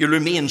 you'll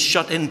remain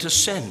shut into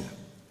sin.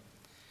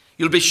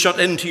 You'll be shut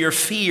into your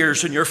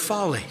fears and your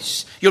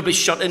follies. You'll be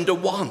shut into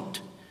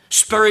want,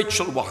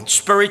 spiritual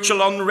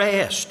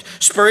unrest,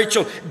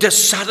 spiritual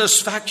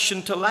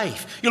dissatisfaction to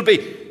life. You'll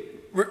be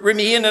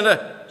remain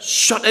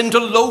shut into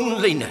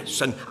loneliness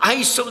and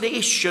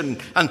isolation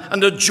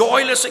and a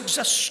joyless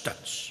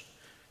existence.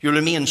 You'll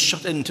remain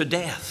shut into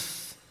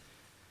death.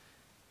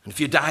 And if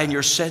you die in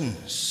your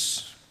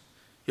sins,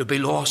 you'll be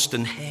lost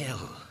in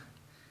hell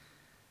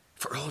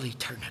for all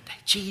eternity.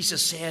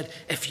 Jesus said,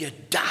 if you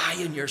die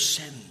in your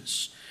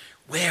sins,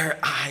 where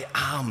I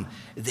am,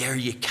 there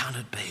you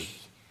cannot be.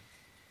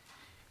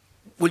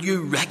 Will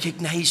you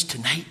recognize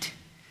tonight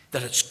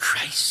that it's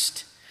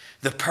Christ,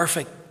 the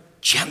perfect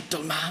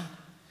gentleman,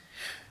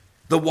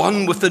 the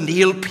one with the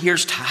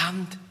nail-pierced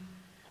hand? Do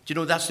you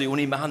know that's the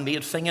only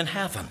man-made thing in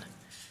heaven?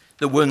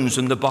 The wounds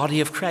in the body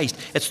of Christ.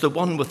 It's the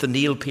one with the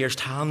nail-pierced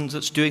hands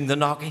that's doing the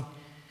knocking.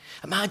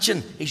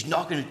 Imagine he's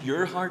knocking at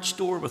your heart's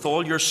door with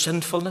all your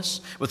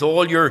sinfulness, with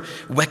all your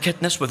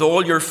wickedness, with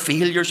all your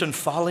failures and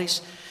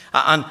follies.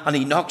 And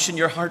he knocks on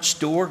your heart's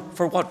door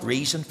for what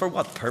reason, for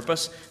what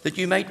purpose? That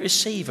you might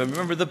receive him.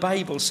 Remember the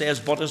Bible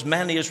says, but as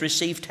many as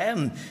received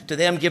him, to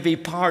them give he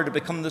power to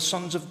become the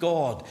sons of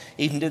God,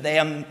 even to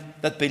them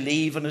that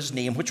believe in his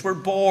name, which were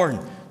born,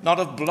 not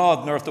of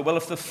blood, nor of the will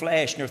of the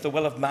flesh, nor of the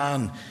will of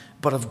man,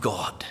 but of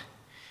God.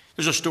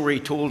 There's a story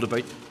told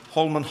about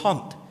Holman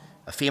Hunt,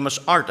 a famous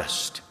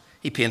artist.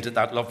 He painted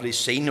that lovely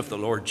scene of the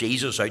Lord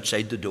Jesus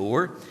outside the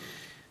door.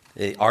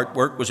 The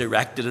artwork was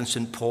erected in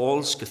St.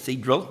 Paul's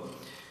Cathedral.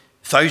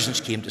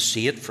 Thousands came to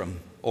see it from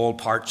all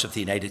parts of the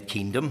United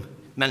Kingdom.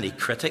 Many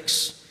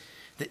critics,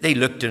 they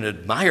looked and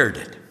admired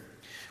it.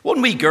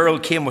 One wee girl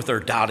came with her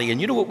daddy, and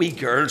you know what wee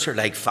girls are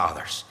like,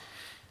 fathers.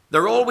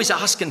 They're always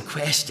asking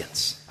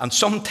questions, and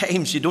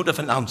sometimes you don't have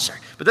an answer.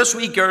 But this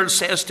wee girl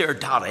says to her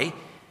daddy,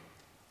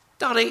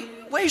 "Daddy,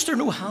 why is there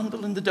no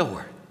handle in the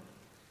door?"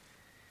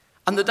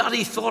 And the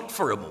daddy thought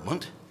for a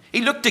moment.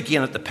 He looked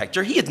again at the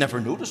picture. He had never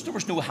noticed there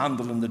was no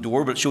handle in the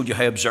door, but it showed you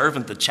how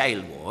observant the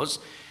child was.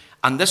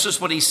 And this is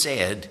what he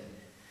said: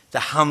 the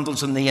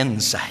handle's on the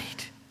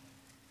inside.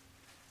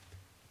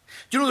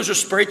 Do you know there's a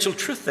spiritual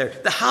truth there?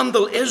 The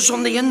handle is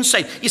on the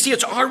inside. You see,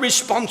 it's our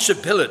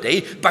responsibility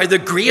by the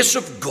grace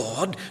of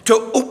God to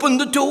open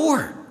the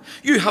door.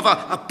 You have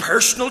a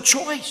personal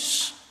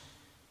choice.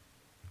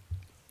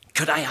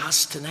 Could I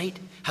ask tonight,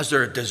 has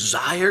there a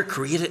desire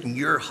created in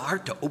your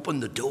heart to open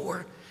the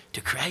door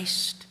to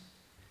Christ?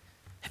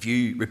 Have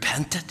you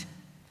repented?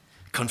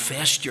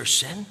 Confessed your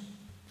sin?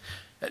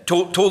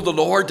 Told the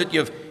Lord that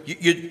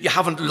you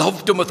haven't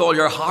loved him with all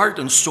your heart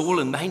and soul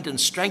and mind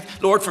and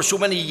strength? Lord, for so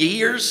many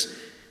years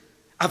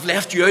I've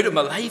left you out of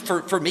my life.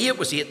 For me, it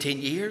was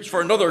 18 years.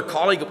 For another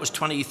colleague, it was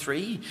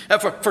 23.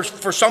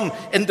 For some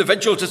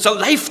individuals, it's a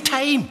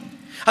lifetime.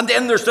 And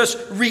then there's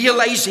this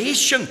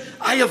realization,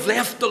 I have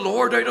left the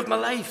Lord out of my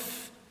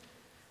life.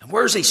 And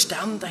where's he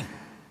standing?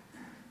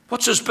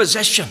 What's his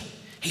position?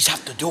 He's at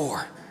the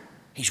door.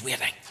 He's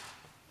waiting.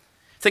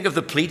 Think of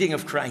the pleading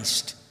of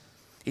Christ.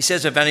 He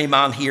says, if any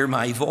man hear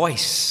my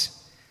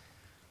voice,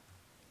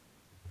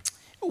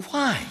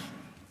 why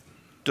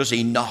does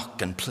he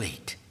knock and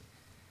plead?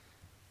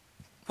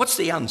 What's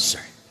the answer?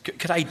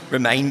 Could I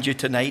remind you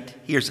tonight?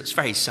 It's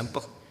very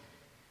simple.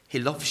 He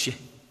loves you.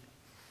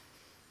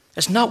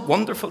 Isn't that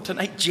wonderful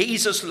tonight?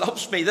 Jesus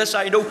loves me. This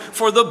I know,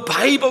 for the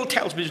Bible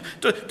tells me.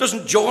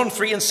 Doesn't John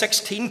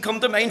 3:16 come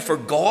to mind? For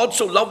God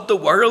so loved the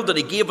world that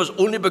he gave his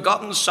only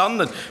begotten Son,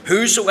 that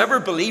whosoever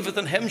believeth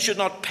in him should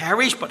not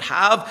perish but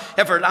have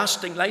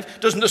everlasting life.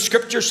 Doesn't the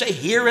scripture say,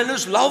 herein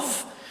is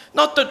love?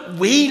 Not that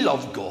we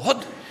love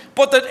God,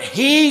 but that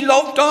he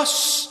loved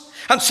us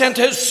and sent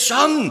his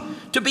Son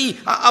to be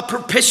a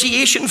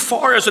propitiation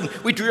for us. And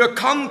we drew a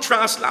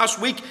contrast last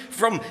week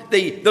from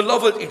the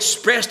love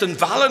expressed in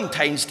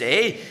Valentine's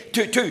Day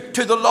to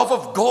the love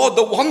of God,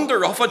 the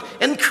wonder of it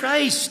in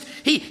Christ.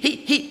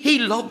 He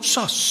loves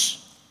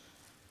us.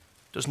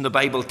 Doesn't the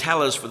Bible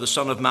tell us, for the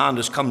Son of Man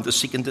has come to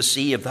seek and to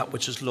save that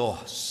which is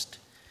lost?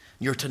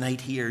 You're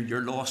tonight here,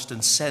 you're lost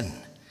in sin,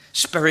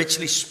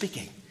 spiritually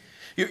speaking.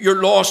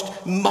 You're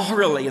lost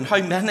morally, and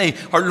how many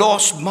are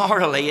lost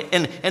morally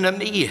in a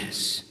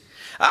maze?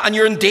 And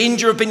you're in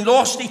danger of being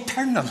lost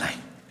eternally.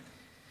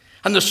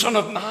 And the Son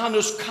of Man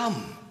has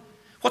come.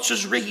 What's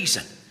his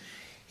reason?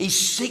 He's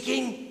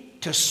seeking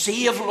to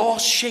save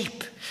lost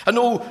sheep. I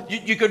know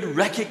you could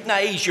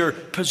recognize your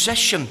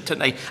position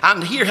tonight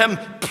and hear him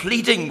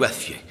pleading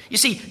with you. You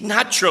see,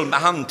 natural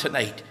man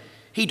tonight,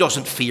 he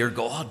doesn't fear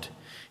God.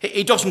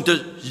 He doesn't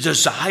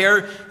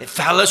desire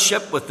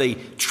fellowship with the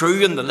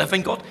true and the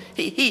living God.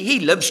 He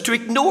lives to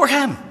ignore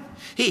him.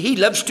 He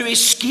lives to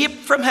escape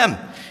from him.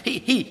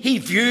 He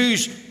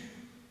views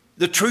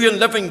the true and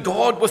living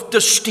God with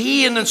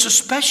disdain and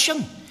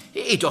suspicion.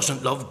 He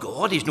doesn't love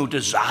God. He's no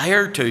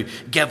desire to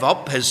give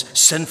up his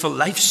sinful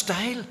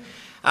lifestyle.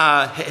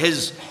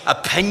 His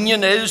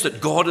opinion is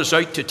that God is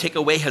out to take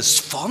away his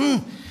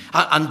fun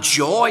and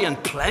joy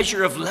and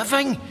pleasure of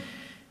living.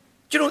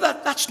 Do you know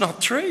that's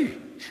not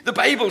true? The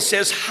Bible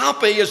says,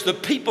 happy is the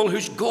people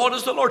whose God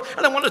is the Lord.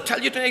 And I want to tell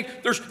you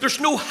tonight, there's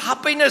no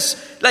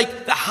happiness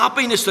like the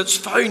happiness that's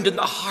found in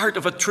the heart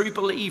of a true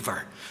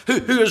believer who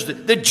has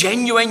the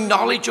genuine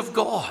knowledge of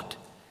God.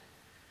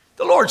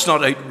 The Lord's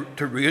not out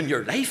to ruin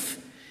your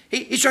life.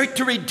 He's out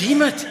to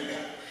redeem it.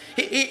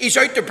 He's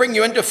out to bring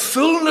you into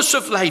fullness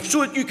of life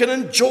so that you can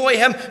enjoy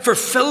him,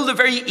 fulfill the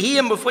very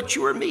aim of which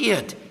you were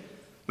made.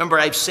 Remember,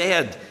 I've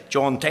said,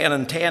 John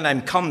 10:10,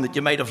 I'm come that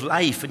you might have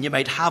life and you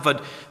might have it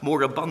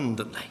more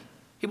abundantly.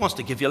 He wants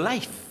to give you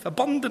life,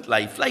 abundant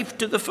life, life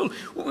to the full.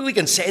 We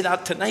can say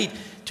that tonight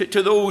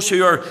to those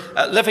who are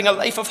living a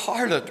life of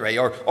harlotry,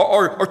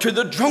 or to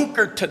the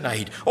drunkard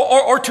tonight,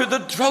 or to the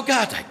drug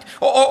addict,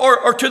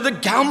 or to the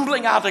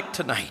gambling addict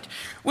tonight.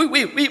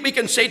 We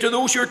can say to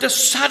those who are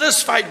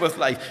dissatisfied with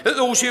life,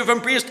 those who have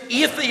embraced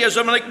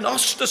atheism and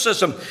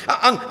agnosticism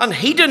and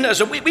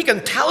hedonism, we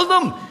can tell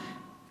them,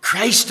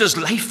 Christ is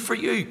life for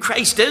you.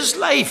 Christ is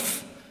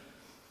life.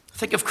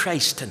 Think of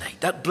Christ tonight,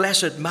 that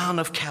blessed man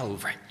of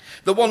Calvary,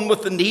 the one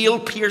with the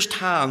nail-pierced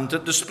hand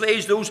that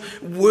displays those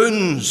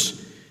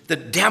wounds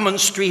that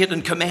demonstrate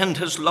and commend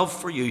his love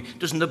for you.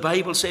 Doesn't the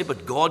Bible say,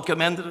 but God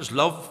commended his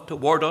love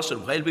toward us,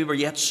 and while we were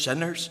yet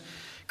sinners,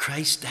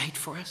 Christ died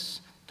for us?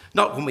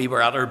 Not when we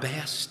were at our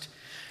best,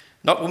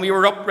 not when we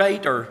were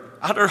upright or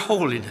at our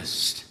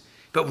holiness,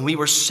 but when we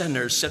were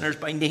sinners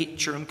by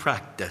nature and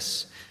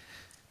practice.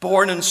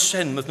 Born in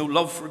sin with no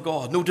love for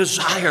God, no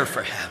desire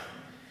for him.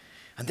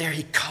 And there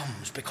he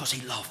comes because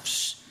he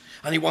loves.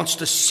 And he wants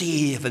to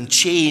save and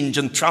change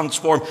and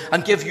transform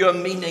and give you a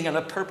meaning and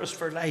a purpose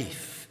for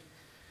life.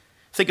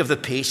 Think of the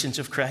patience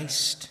of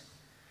Christ.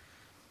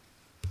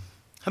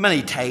 How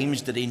many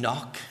times did he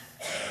knock?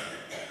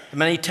 How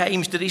many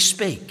times did he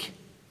speak?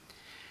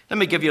 Let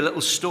me give you a little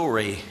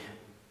story.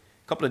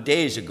 A couple of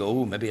days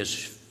ago, maybe a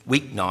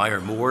week now or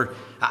more,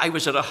 I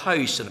was at a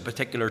house in a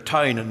particular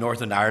town in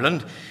Northern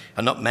Ireland.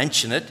 I'll not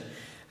mention it.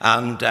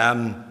 And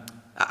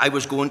I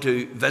was going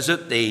to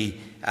visit a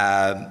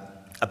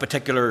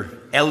particular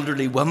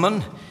elderly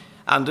woman.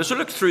 And as I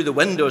looked through the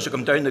window, as I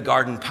come down the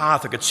garden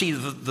path, I could see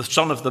the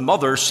son of the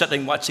mother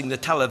sitting watching the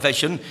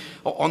television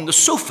on the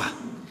sofa.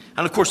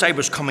 And of course, I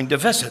was coming to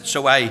visit,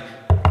 so I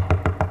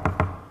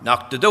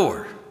knocked the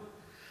door.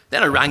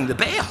 Then I rang the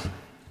bell.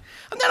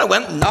 And then I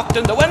went and knocked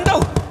on the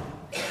window.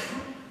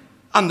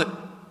 And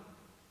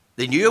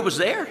they knew I was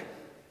there.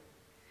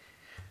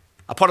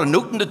 I put a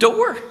note in the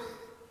door.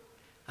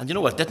 And you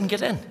know what? Didn't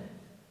get in.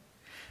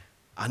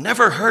 I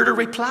never heard a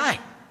reply.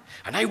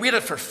 And I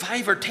waited for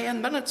 5 or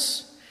 10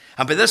 minutes.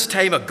 And by this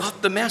time I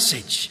got the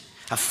message.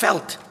 I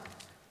felt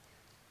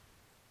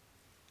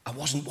I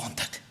wasn't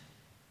wanted.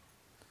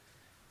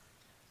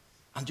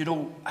 And you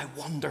know, I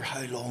wonder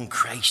how long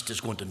Christ is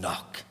going to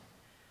knock.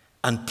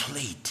 and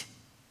plead.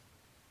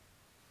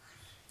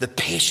 The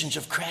patience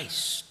of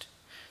Christ.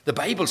 The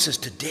Bible says,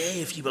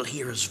 today if you will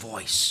hear his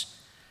voice,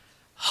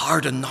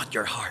 harden not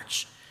your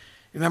hearts.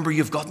 Remember,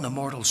 you've got an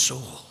immortal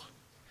soul.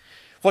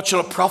 What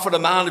shall it profit a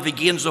man if he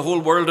gains the whole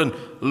world and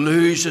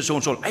lose his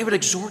own soul? I would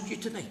exhort you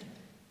tonight,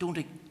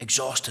 don't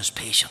exhaust his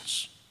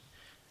patience.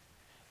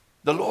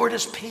 The Lord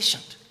is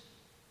patient.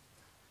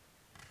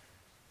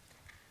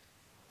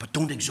 But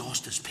don't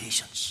exhaust his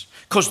patience,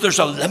 because there's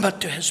a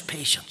limit to his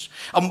patience.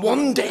 And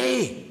one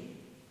day,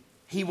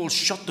 he will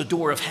shut the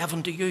door of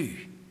heaven to you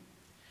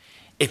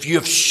if you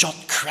have shut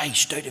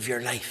Christ out of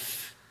your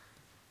life.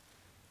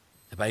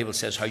 The Bible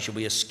says, how shall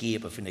we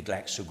escape if we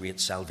neglect so great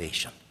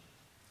salvation?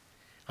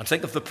 And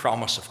think of the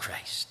promise of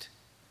Christ.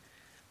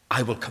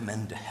 I will come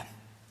into him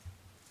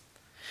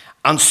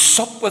and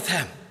sup with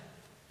him,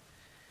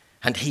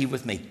 and he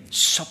with me.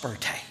 Supper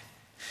time.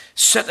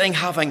 Sitting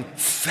having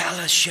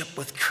fellowship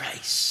with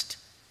Christ.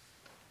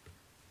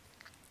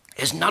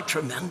 Isn't that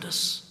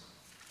tremendous?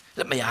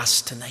 Let me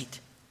ask tonight,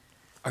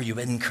 are you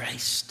in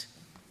Christ?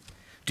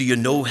 Do you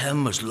know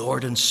him as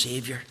Lord and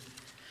Saviour?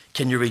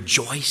 Can you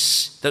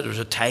rejoice that there was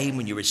a time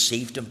when you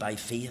received him by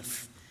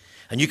faith?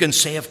 And you can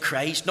say of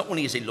Christ, not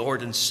only is he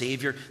Lord and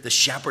Saviour, the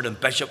shepherd and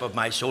bishop of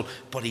my soul,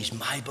 but he's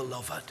my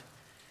beloved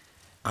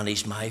and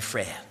he's my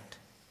friend.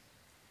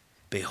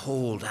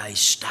 Behold, I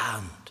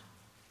stand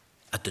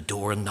at the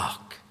door and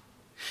knock.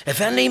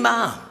 If any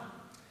man,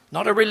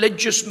 not a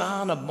religious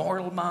man, a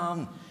moral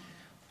man,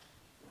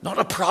 not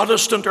a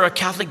Protestant or a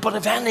Catholic, but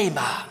if any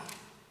man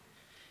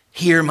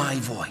hear my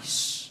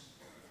voice,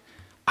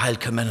 I'll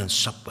come in and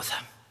sup with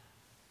him,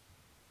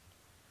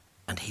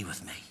 and he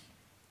with me.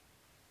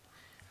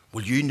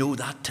 Will you know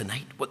that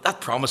tonight? What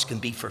that promise can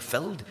be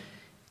fulfilled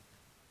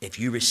if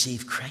you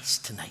receive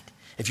Christ tonight.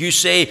 If you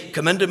say,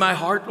 come into my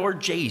heart, Lord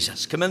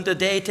Jesus. Come in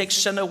today, take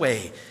sin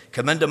away.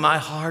 Come into my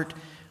heart,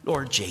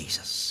 Lord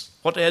Jesus.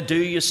 What do I do,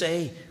 you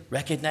say?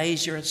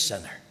 Recognize you're a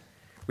sinner.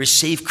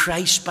 Receive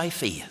Christ by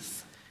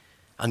faith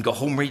and go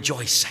home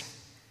rejoicing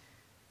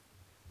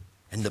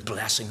in the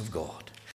blessing of God.